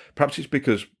remember, perhaps it's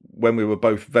because when we were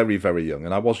both very, very young,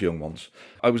 and I was young once,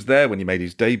 I was there when he made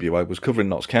his debut. I was covering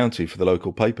Notts County for the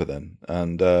local paper then,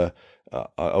 and I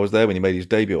was there when he made his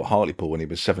debut at Hartlepool when he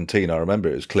was 17. I remember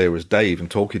it as clear as day, even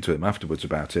talking to him afterwards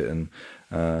about it, and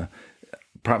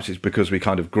perhaps it's because we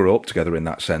kind of grew up together in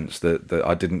that sense that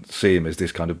I didn't see him as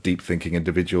this kind of deep-thinking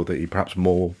individual that he perhaps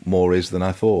more is than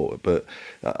I thought. But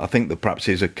I think that perhaps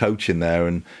he's a coach in there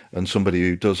and somebody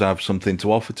who does have something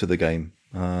to offer to the game,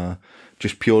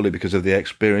 just purely because of the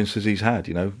experiences he's had.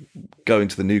 Going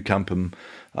to the Nou Camp, and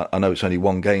I know it's only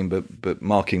one game, but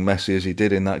marking Messi as he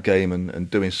did in that game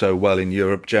and doing so well in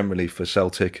Europe generally for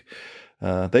Celtic,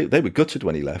 they were gutted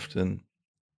when he left, and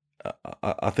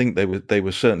I think they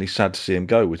were certainly sad to see him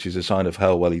go, which is a sign of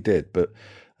how well he did. But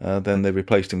then they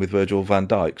replaced him with Virgil van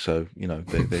Dijk, so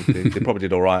they probably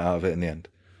did all right out of it in the end.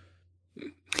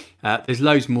 There's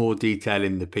loads more detail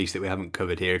in the piece that we haven't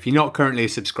covered here. If you're not currently a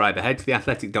subscriber, head to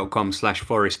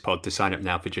theathletic.com/forestpod to sign up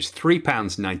now for just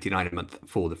 £3.99 a month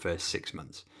for the first 6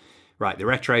 months. Right, the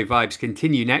retro vibes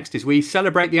continue next as we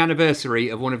celebrate the anniversary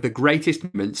of one of the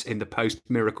greatest moments in the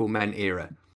post-Miracle Men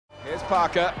era. Here's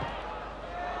Parker.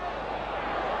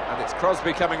 And it's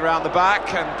Crosby coming round the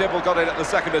back, and Dibble got it at the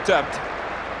second attempt.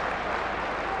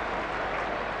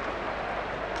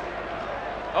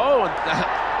 Oh, and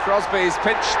Crosby's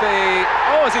pinched the...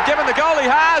 Oh, has he given the goal?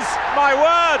 He has! My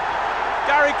word!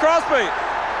 Gary Crosby!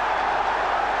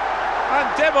 And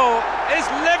Dibble is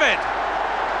livid!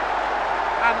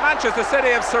 And Manchester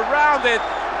City have surrounded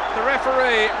the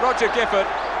referee, Roger Gifford.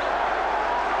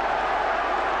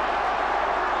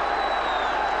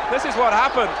 This is what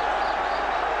happened.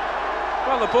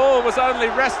 Well, the ball was only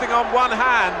resting on one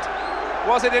hand.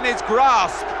 Was it in his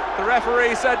grasp? The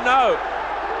referee said no.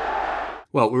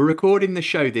 Well, we're recording the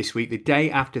show this week, the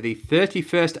day after the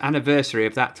 31st anniversary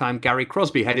of that time Gary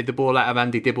Crosby headed the ball out of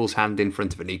Andy Dibble's hand in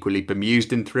front of an equally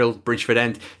bemused and thrilled Bridgeford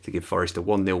end to give Forest a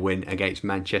 1-0 win against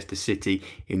Manchester City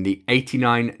in the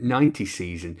 89-90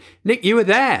 season. Nick, you were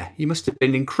there. You must have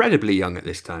been incredibly young at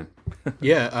this time.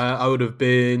 Yeah, I would have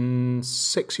been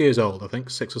 6 years old, I think,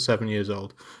 6 or 7 years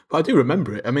old. But I do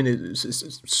remember it. I mean,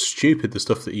 it's stupid, the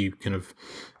stuff that you kind of...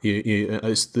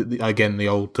 it's the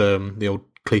old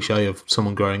cliche of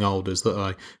someone growing old is that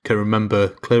I can remember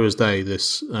clear as day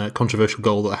this controversial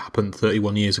goal that happened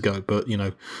 31 years ago, but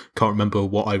can't remember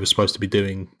what I was supposed to be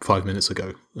doing 5 minutes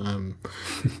ago.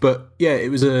 But yeah, it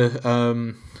was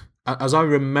as I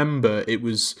remember, it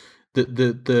was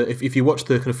if you watch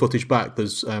the kind of footage back,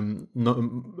 there's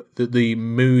the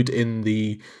mood in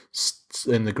the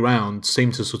ground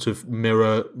seemed to sort of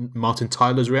mirror Martin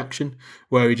Tyler's reaction,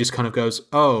 where he just kind of goes,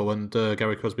 "Oh," and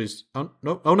Gary Crosby's, "Oh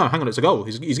no, hang on, it's a goal.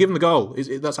 He's given the goal.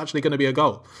 That's actually going to be a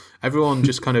goal." Everyone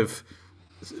just kind of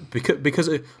because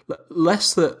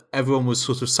less that everyone was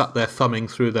sort of sat there thumbing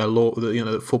through their law,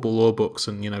 football law books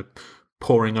and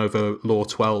poring over Law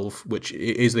 12, which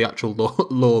is the actual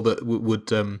law that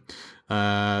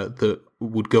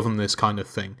would govern this kind of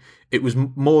thing. It was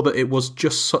more that it was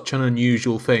just such an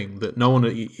unusual thing that no one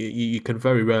you can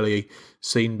very rarely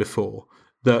seen before,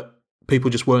 that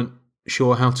people just weren't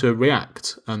sure how to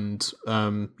react. And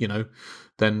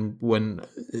then when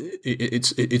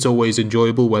it's always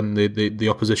enjoyable when the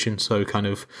opposition so kind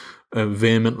of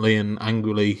vehemently and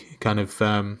angrily kind of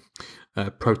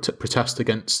protest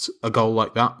against a goal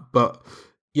like that. But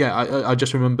yeah, I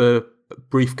just remember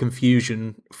brief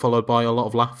confusion followed by a lot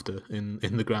of laughter in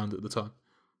the ground at the time.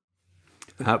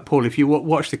 Paul, if you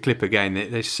watch the clip again,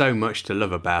 there's so much to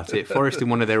love about it. Forest in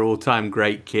one of their all-time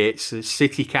great kits,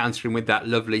 City countering with that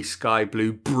lovely sky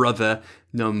blue brother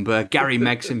number, Gary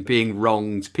Megson being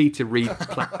wronged, Peter Reid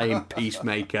playing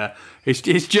peacemaker. It's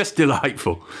just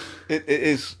delightful. It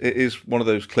is one of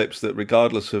those clips that,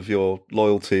 regardless of your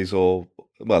loyalties, or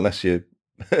unless you're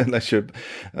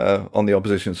on the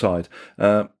opposition side,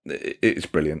 it's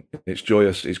brilliant. It's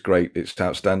joyous. It's great. It's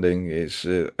outstanding. It's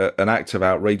an act of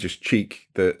outrageous cheek.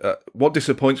 That what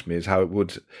disappoints me is how it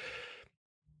would,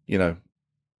 you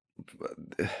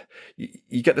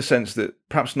get the sense that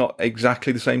perhaps not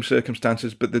exactly the same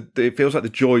circumstances, but it feels like the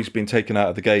joy's been taken out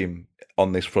of the game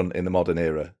on this front in the modern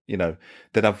era. You know,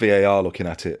 they'd have VAR looking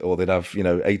at it, or they'd have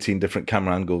 18 different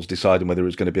camera angles deciding whether it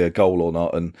was going to be a goal or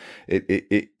not, and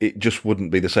it just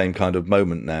wouldn't be the same kind of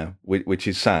moment now, which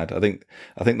is sad. I think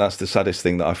that's the saddest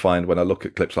thing that I find when I look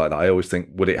at clips like that. I always think,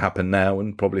 would it happen now?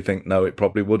 And probably think, no, it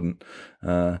probably wouldn't.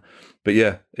 But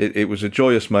yeah, it was a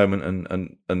joyous moment,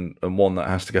 and one that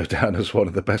has to go down as one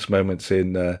of the best moments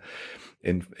in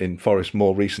Forest's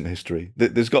more recent history.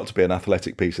 There's got to be an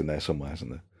athletic piece in there somewhere,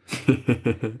 hasn't there?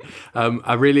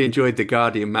 I really enjoyed the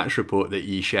Guardian match report that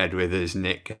you shared with us,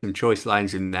 Nick. Some choice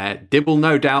lines in there. Dibble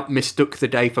no doubt mistook the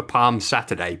day for Palm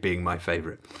Saturday being my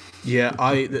favourite. Yeah,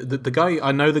 the guy,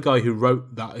 I know the guy who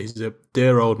wrote that. He's a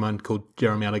dear old man called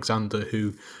Jeremy Alexander,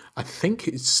 who I think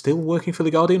is still working for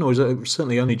The Guardian, or is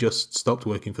certainly only just stopped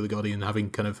working for The Guardian, having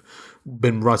kind of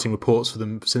been writing reports for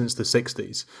them since the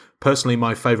 60s. Personally,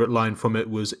 my favourite line from it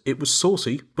was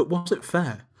saucy, but was it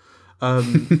fair?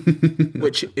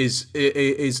 Which is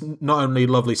not only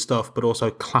lovely stuff, but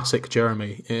also classic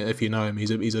Jeremy. If you know him,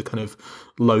 he's a kind of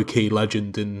low key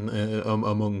legend in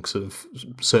among sort of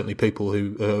certainly people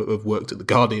who have worked at The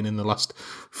Guardian in the last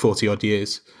 40 odd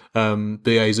years. But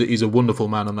yeah, he's a wonderful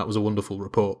man, and that was a wonderful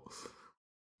report.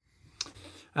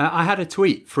 I had a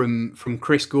tweet from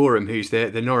Chris Gorham, who's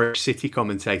the Norwich City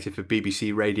commentator for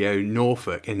BBC Radio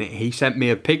Norfolk, and he sent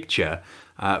me a picture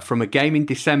from a game in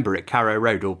December at Carrow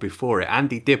Road, or before it.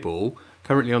 Andy Dibble,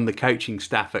 currently on the coaching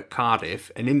staff at Cardiff,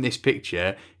 and in this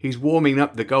picture, he's warming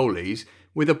up the goalies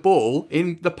with a ball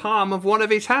in the palm of one of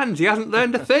his hands. He hasn't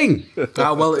learned a thing.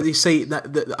 Well, you see,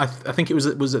 I think it was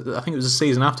a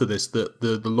season after this that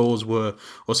the laws were,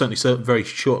 or certainly very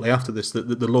shortly after this,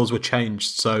 that the laws were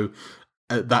changed. So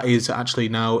that is actually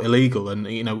now illegal. And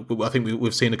I think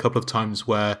we've seen a couple of times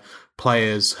where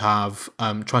players have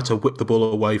tried to whip the ball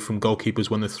away from goalkeepers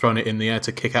when they've thrown it in the air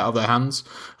to kick out of their hands.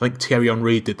 I think Thierry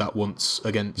Henry did that once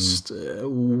against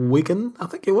Wigan, I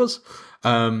think it was.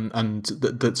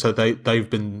 So they've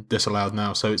been disallowed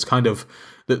now. So it's kind of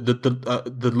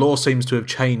the law seems to have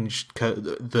changed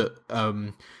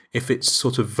that if it's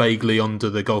sort of vaguely under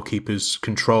the goalkeeper's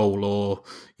control, or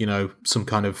some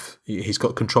kind of he's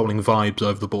got controlling vibes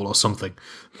over the ball or something,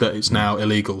 that it's now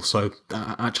illegal. So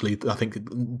actually, I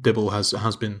think Dibble has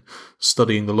been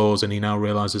studying the laws, and he now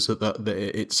realises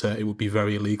that it would be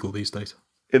very illegal these days.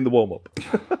 In the warm up.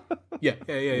 Yeah.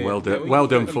 Well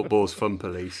done, football's fun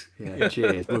police. Yeah,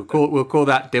 cheers. We'll call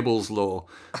that Dibble's law.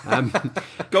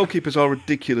 Goalkeepers are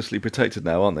ridiculously protected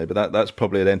now, aren't they? But that's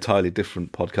probably an entirely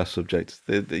different podcast subject.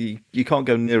 You can't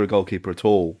go near a goalkeeper at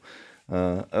all.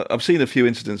 I've seen a few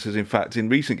incidences, in fact, in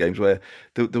recent games where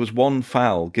there was one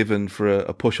foul given for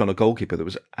a push on a goalkeeper that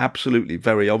was absolutely,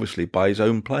 very obviously by his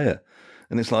own player,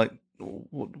 and it's like,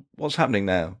 what's happening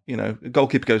now? A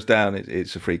goalkeeper goes down,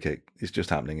 it's a free kick. It's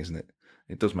just happening, isn't it?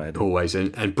 It does matter. Always.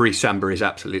 And Brice Samba is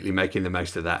absolutely making the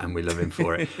most of that, and we love him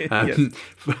for it.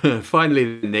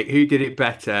 Finally, Nick, who did it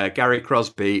better, Gary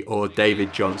Crosby or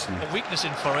David Johnson? A weakness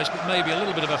in Forest, but maybe a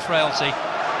little bit of a frailty.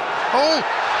 Oh,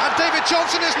 and David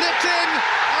Johnson has nipped in,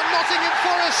 and Nottingham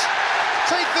Forest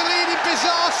take the lead in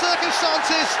bizarre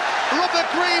circumstances.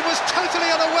 Robert Green was totally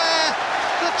unaware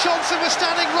that Johnson was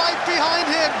standing right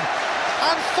behind him,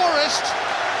 and Forest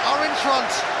are in front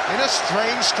in a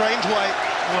strange way.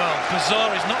 Well,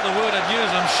 bizarre is not the word I'd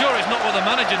use. I'm sure it's not what the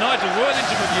manager Nigel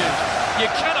Worthington would use. You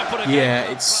cannot put a game.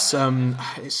 Yeah,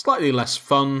 it's slightly less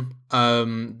fun.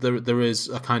 There is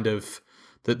a kind of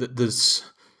there's.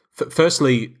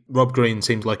 Firstly, Rob Green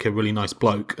seems like a really nice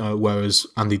bloke, whereas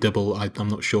Andy Dibble, I'm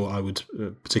not sure I would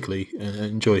particularly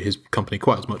enjoy his company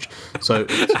quite as much. So,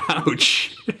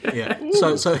 ouch. Yeah.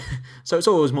 So it's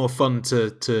always more fun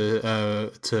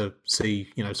to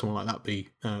see someone like that be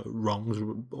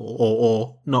wronged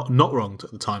or not wronged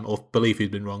at the time, or believe he's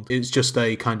been wronged. It's just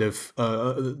a kind of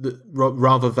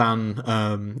rather than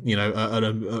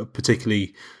a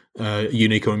particularly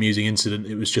unique or amusing incident.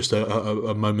 It was just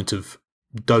a moment of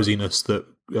doziness that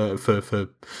for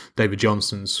David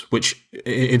Johnson's, which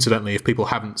incidentally, if people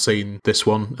haven't seen this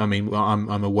one, I mean,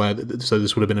 I'm aware that, so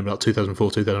this would have been about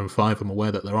 2004, 2005. I'm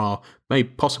aware that there may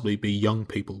possibly be young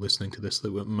people listening to this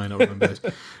that may not remember this.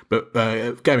 But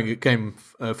game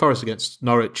Forest against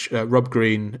Norwich, Rob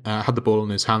Green had the ball in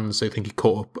his hands. I think he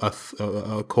caught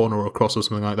a corner or a cross or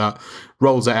something like that,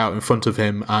 rolls it out in front of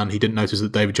him, and he didn't notice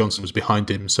that David Johnson was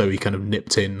behind him, so he kind of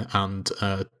nipped in and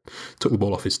took the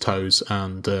ball off his toes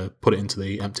and put it into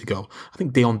the empty goal. I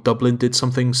think Dion Dublin did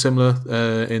something similar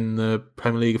in the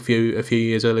Premier League a few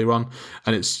years earlier on,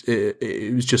 and it's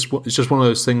just one of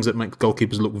those things that make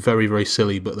goalkeepers look very, very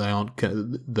silly, but they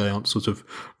aren't sort of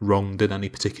wronged in any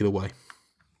particular way.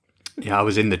 Yeah, I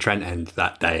was in the Trent End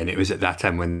that day, and it was at that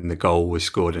time when the goal was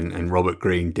scored, and Robert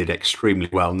Green did extremely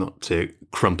well not to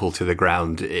crumple to the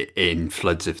ground in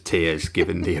floods of tears,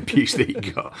 given the abuse that he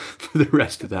got for the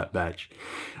rest of that match.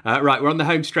 Right, we're on the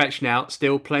home stretch now.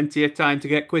 Still plenty of time to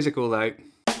get quizzical, though.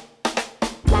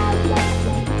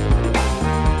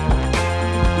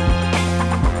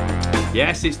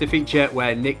 Yes, it's the feature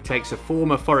where Nick takes a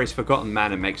former Forest forgotten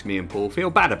man and makes me and Paul feel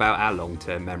bad about our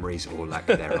long-term memories or lack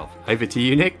thereof. Over to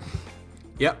you, Nick.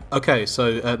 Yeah, okay,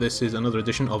 so this is another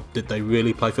edition of Did They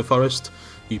Really Play for Forest?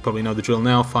 You probably know the drill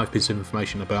now. 5 pieces of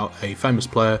information about a famous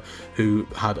player who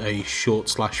had a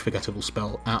short/forgettable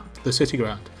spell at the City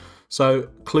Ground. So,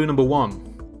 clue number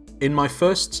 1. In my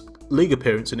first league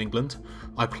appearance in England,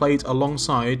 I played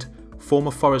alongside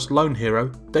former Forest loan hero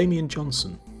Damian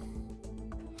Johnson.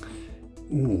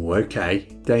 Ooh, okay.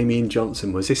 Damian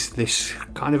Johnson, was this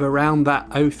kind of around that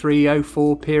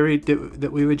 03-04 period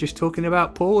that we were just talking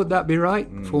about, Paul? Would that be right?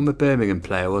 Former Birmingham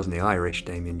player, wasn't he? Irish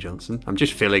Damian Johnson. I'm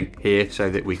just filling here so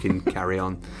that we can carry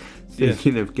on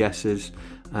thinking of guesses.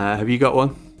 Have you got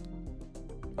one?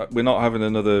 We're not having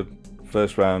another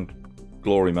first round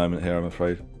glory moment here, I'm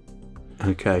afraid.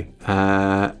 Okay.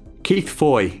 Keith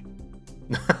Foy.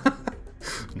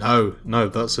 No,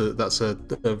 that's a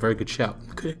very good shout.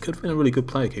 Could have been a really good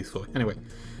player, Keith Foy. Anyway,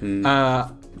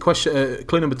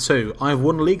 clue number 2. I have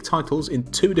won league titles in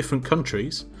 2 different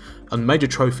countries and major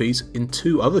trophies in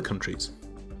 2 other countries.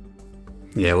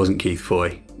 Yeah, it wasn't Keith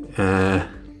Foy. Two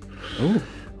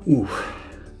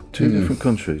different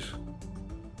countries.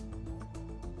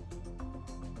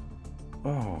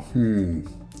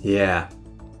 Yeah.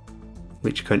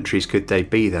 Which countries could they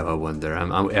be, though, I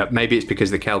wonder? Maybe it's because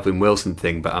of the Calvin Wilson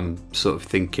thing, but I'm sort of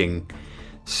thinking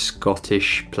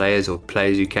Scottish players or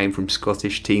players who came from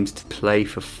Scottish teams to play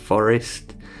for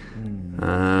Forest.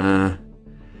 No,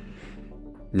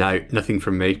 nothing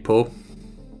from me. Paul?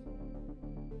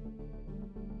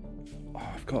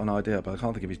 I've got an idea, but I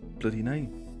can't think of his bloody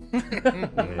name.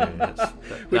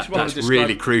 That's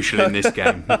really crucial in this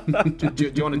game.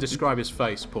 do you want to describe his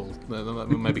face, Paul? That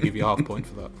will maybe give you half a point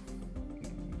for that.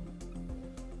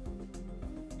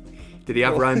 Did he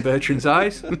have Ryan Bertrand's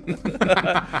eyes?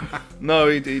 No,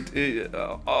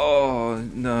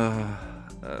 no.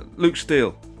 Luke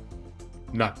Steele.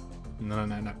 No.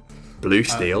 Blue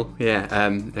Steel, yeah.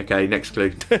 Okay, next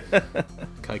clue.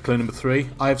 Okay, clue number 3.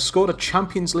 I have scored a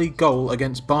Champions League goal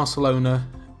against Barcelona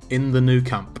in the Nou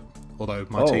Camp, although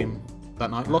my team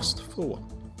that night lost 4-1.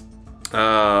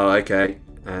 Oh, okay.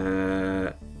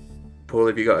 Paul,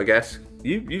 have you got a guess?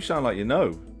 You sound like you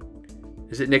know.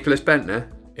 Is it Nicholas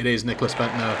Bentner? It is Nicholas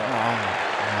Bentner.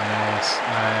 Yes.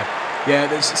 Yeah,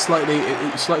 it's a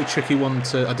slightly tricky one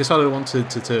to. I decided I wanted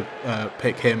to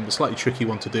pick him. A slightly tricky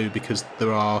one to do because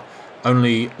there are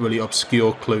only really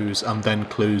obscure clues and then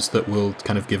clues that will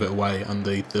kind of give it away, and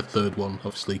the third one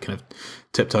obviously kind of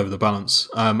tipped over the balance.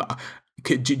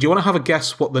 Do you want to have a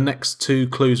guess what the next 2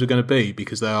 clues are going to be?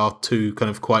 Because there are 2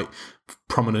 kind of quite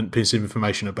prominent pieces of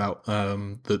information about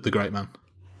the great man.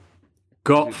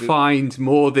 Got fined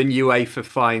more than UEFA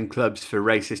fine clubs for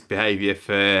racist behaviour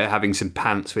for having some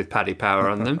pants with Paddy Power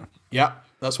on them. Yeah,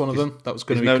 that's one of them. That was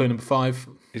going to be clue number 5.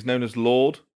 He's known as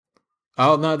Lord.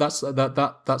 Oh no, that's not.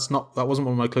 That wasn't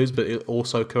one of my clues, but it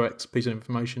also correct piece of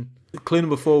information. Clue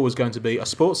number 4 was going to be a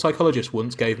sports psychologist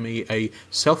once gave me a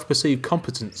self-perceived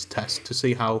competence test to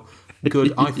see how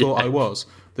good I thought I was.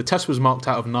 The test was marked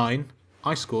out of 9.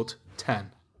 I scored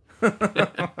 10.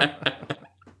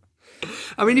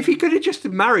 I mean, if he could have just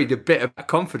married a bit of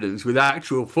confidence with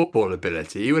actual football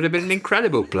ability, he would have been an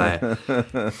incredible player.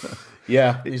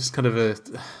 Yeah, he's kind of a,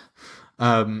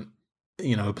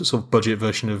 sort of budget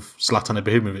version of Zlatan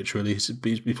Ibrahimovic, really. He's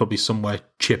probably somewhere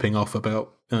chipping off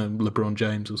about LeBron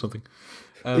James or something.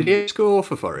 Did he score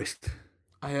for Forest?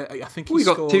 I think he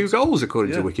got 2 goals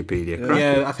according to Wikipedia.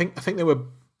 Yeah, I think they were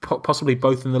possibly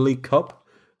both in the League Cup.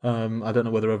 I don't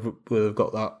know whether I've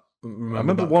got that. I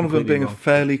remember one of them being wrong. a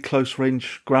fairly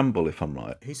close-range scramble, if I'm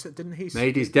right. Didn't he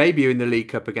made his debut in the League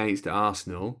Cup against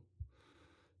Arsenal?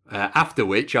 After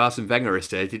which, Arsene Wenger has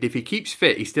said that if he keeps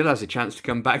fit, he still has a chance to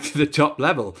come back to the top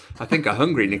level. I think a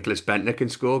hungry Nicholas Bentner can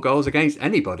score goals against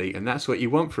anybody, and that's what you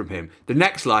want from him. The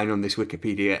next line on this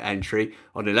Wikipedia entry,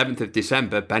 on 11th of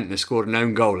December, Bentner scored an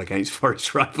own goal against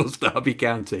Forest rivals Derby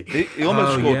County. He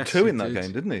almost scored 2 in that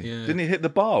game, didn't he? Yeah. Didn't he hit the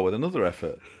bar with another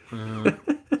effort?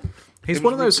 He's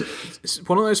one of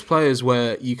those players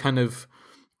where you kind of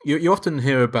you often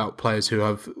hear about players who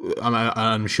have,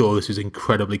 I'm sure this is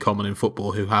incredibly common in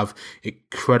football, who have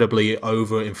incredibly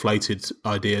overinflated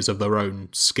ideas of their own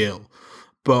skill.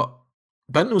 But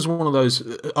Bentner was one of those.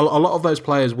 A lot of those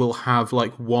players will have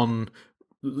like one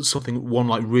one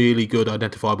like really good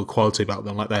identifiable quality about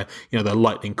them, like they're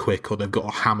lightning quick, or they've got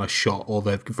a hammer shot, or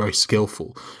they're very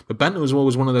skillful. But Bendtner was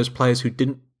always one of those players who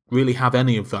didn't really have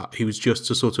any of that. He was just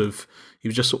sort of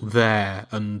there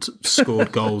and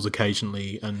scored goals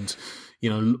occasionally, and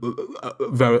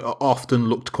very often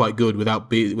looked quite good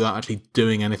without actually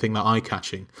doing anything that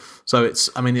eye-catching. So it's,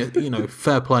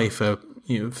 fair play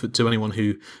to anyone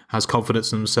who has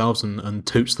confidence in themselves and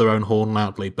toots their own horn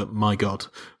loudly. But my God,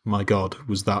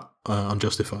 was that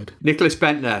unjustified. Nicklas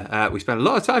Bendtner, we spent a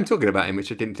lot of time talking about him,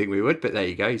 which I didn't think we would, but there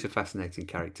you go. He's a fascinating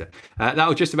character.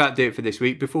 That'll just about do it for this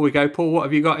week. Before we go, Paul, what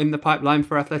have you got in the pipeline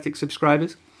for Athletic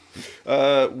subscribers?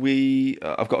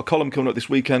 I've got a column coming up this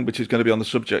weekend, which is going to be on the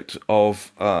subject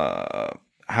of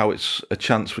how it's a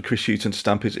chance for Chris Hughton to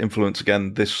stamp his influence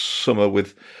again this summer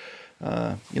with,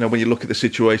 when you look at the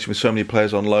situation with so many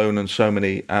players on loan and so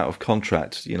many out of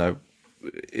contract,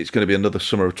 it's going to be another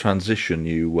summer of transition,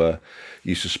 you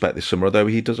suspect, this summer, although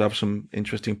he does have some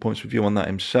interesting points of view on that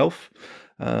himself.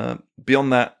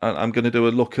 Beyond that, I'm going to do a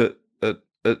look at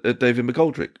David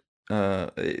McGoldrick.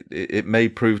 It may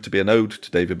prove to be an ode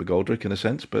to David McGoldrick in a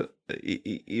sense, but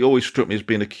he always struck me as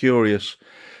being a curious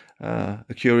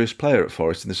player at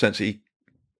Forest, in the sense that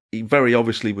he very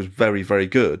obviously was very, very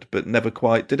good, but never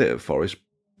quite did it at Forest.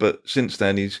 But since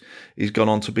then, he's gone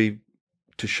on to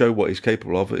show what he's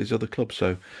capable of at his other clubs.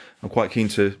 So I'm quite keen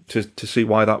to see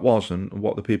why that was, and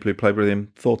what the people who played with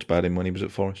him thought about him when he was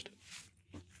at Forest.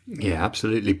 Yeah,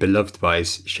 absolutely beloved by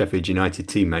his Sheffield United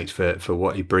teammates for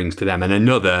what he brings to them. And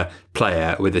another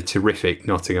player with a terrific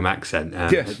Nottingham accent.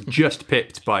 Yes. Just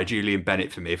pipped by Julian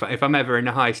Bennett for me. If I'm ever in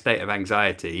a high state of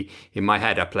anxiety, in my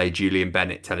head I play Julian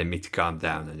Bennett telling me to calm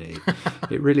down, and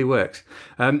it really works.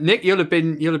 Nick, you'll have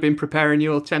been preparing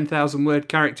your 10,000 word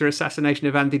character assassination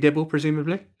of Andy Dibble,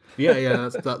 presumably. Yeah,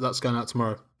 that's going out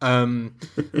tomorrow.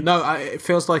 It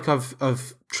feels like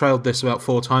I've trailed this about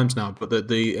 4 times now, but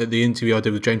the interview I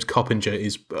did with James Coppinger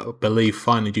is, I believe,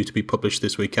 finally due to be published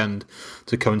this weekend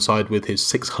to coincide with his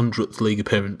 600th league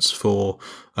appearance for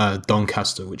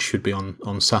Doncaster, which should be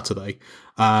on Saturday.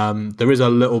 There is a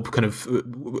little kind of,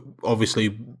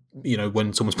 obviously,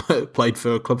 when someone's played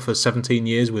for a club for 17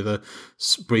 years with a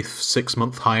brief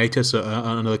 6-month hiatus at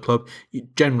another club, you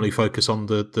generally focus on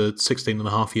the 16 and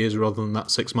a half years rather than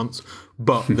that 6 months.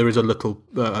 But there is a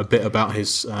bit about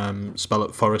his spell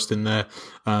at Forest in there.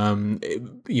 I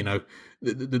think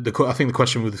the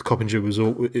question with Coppinger was,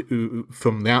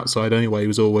 from the outside anyway,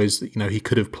 was always, he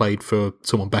could have played for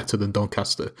someone better than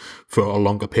Doncaster for a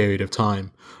longer period of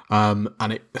time. I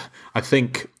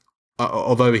think,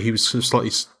 although he was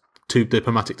slightly too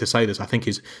diplomatic to say this, I think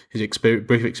his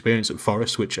brief experience at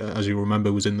Forest, which, as you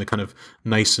remember, was in the kind of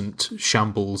nascent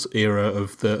shambles era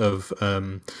of the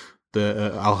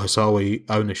Al Hussawi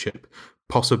ownership,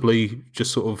 possibly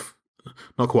just sort of,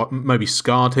 not quite, maybe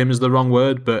scarred him is the wrong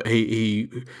word, but he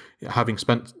having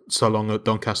spent so long at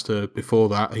Doncaster before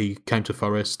that, he came to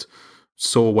Forest,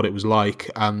 saw what it was like,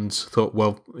 and thought,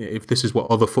 well, if this is what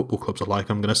other football clubs are like,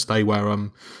 I'm going to stay where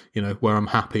I'm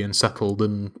happy and settled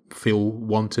and feel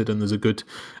wanted, and there's a good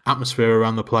atmosphere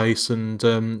around the place, and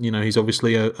he's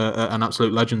obviously an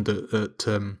absolute legend at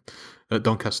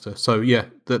Doncaster. So yeah,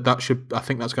 I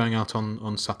think that's going out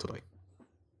on Saturday.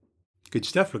 Good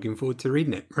stuff. Looking forward to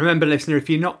reading it. Remember, listener, if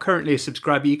you're not currently a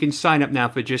subscriber, you can sign up now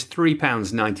for just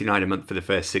 £3.99 a month for the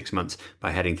first 6 months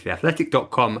by heading to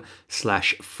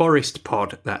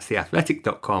theathletic.com/forestpod. That's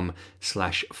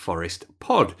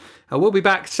theathletic.com/forestpod. We'll be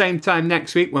back same time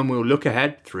next week when we'll look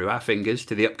ahead through our fingers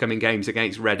to the upcoming games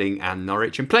against Reading and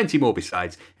Norwich, and plenty more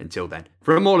besides. Until then,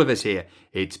 from all of us here,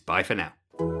 it's bye for now.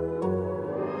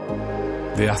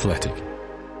 The Athletic.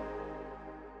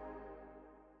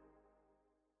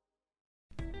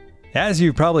 As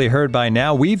you've probably heard by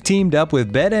now, we've teamed up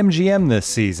with BetMGM this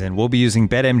season. We'll be using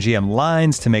BetMGM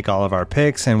lines to make all of our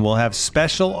picks, and we'll have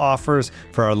special offers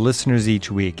for our listeners each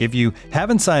week. If you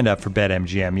haven't signed up for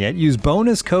BetMGM yet, use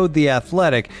bonus code The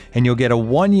Athletic, and you'll get a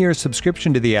 1-year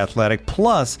subscription to The Athletic,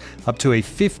 plus up to a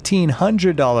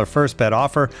 $1,500 first bet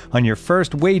offer on your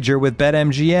first wager with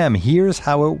BetMGM. Here's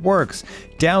how it works.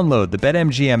 Download the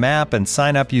BetMGM app and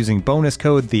sign up using bonus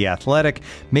code The Athletic.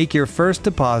 Make your first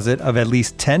deposit of at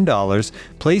least $10.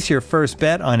 Place your first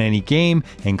bet on any game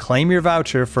and claim your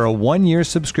voucher for a 1-year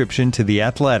subscription to The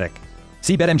Athletic.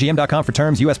 See BetMGM.com for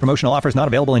terms. U.S. promotional offers not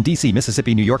available in D.C.,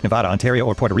 Mississippi, New York, Nevada, Ontario,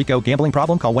 or Puerto Rico. Gambling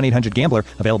problem? Call 1-800-GAMBLER.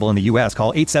 Available in the U.S.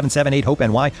 Call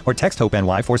 877-8-HOPE-NY or text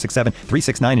HOPE-NY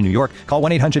 467-369 in New York. Call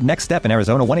 1-800-NEXT-STEP in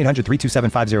Arizona.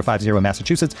 1-800-327-5050 in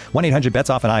Massachusetts.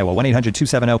 1-800-BETS-OFF in Iowa.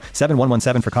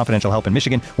 1-800-270-7117 for confidential help in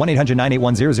Michigan.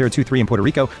 1-800-981-0023 in Puerto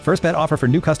Rico. First bet offer for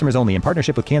new customers only in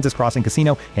partnership with Kansas Crossing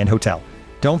Casino and Hotel.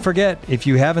 Don't forget, if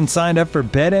you haven't signed up for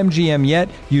BetMGM yet,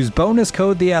 use bonus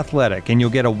code The Athletic, and you'll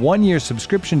get a 1-year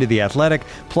subscription to The Athletic,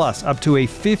 plus up to a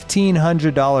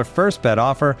 $1,500 first bet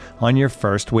offer on your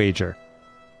first wager.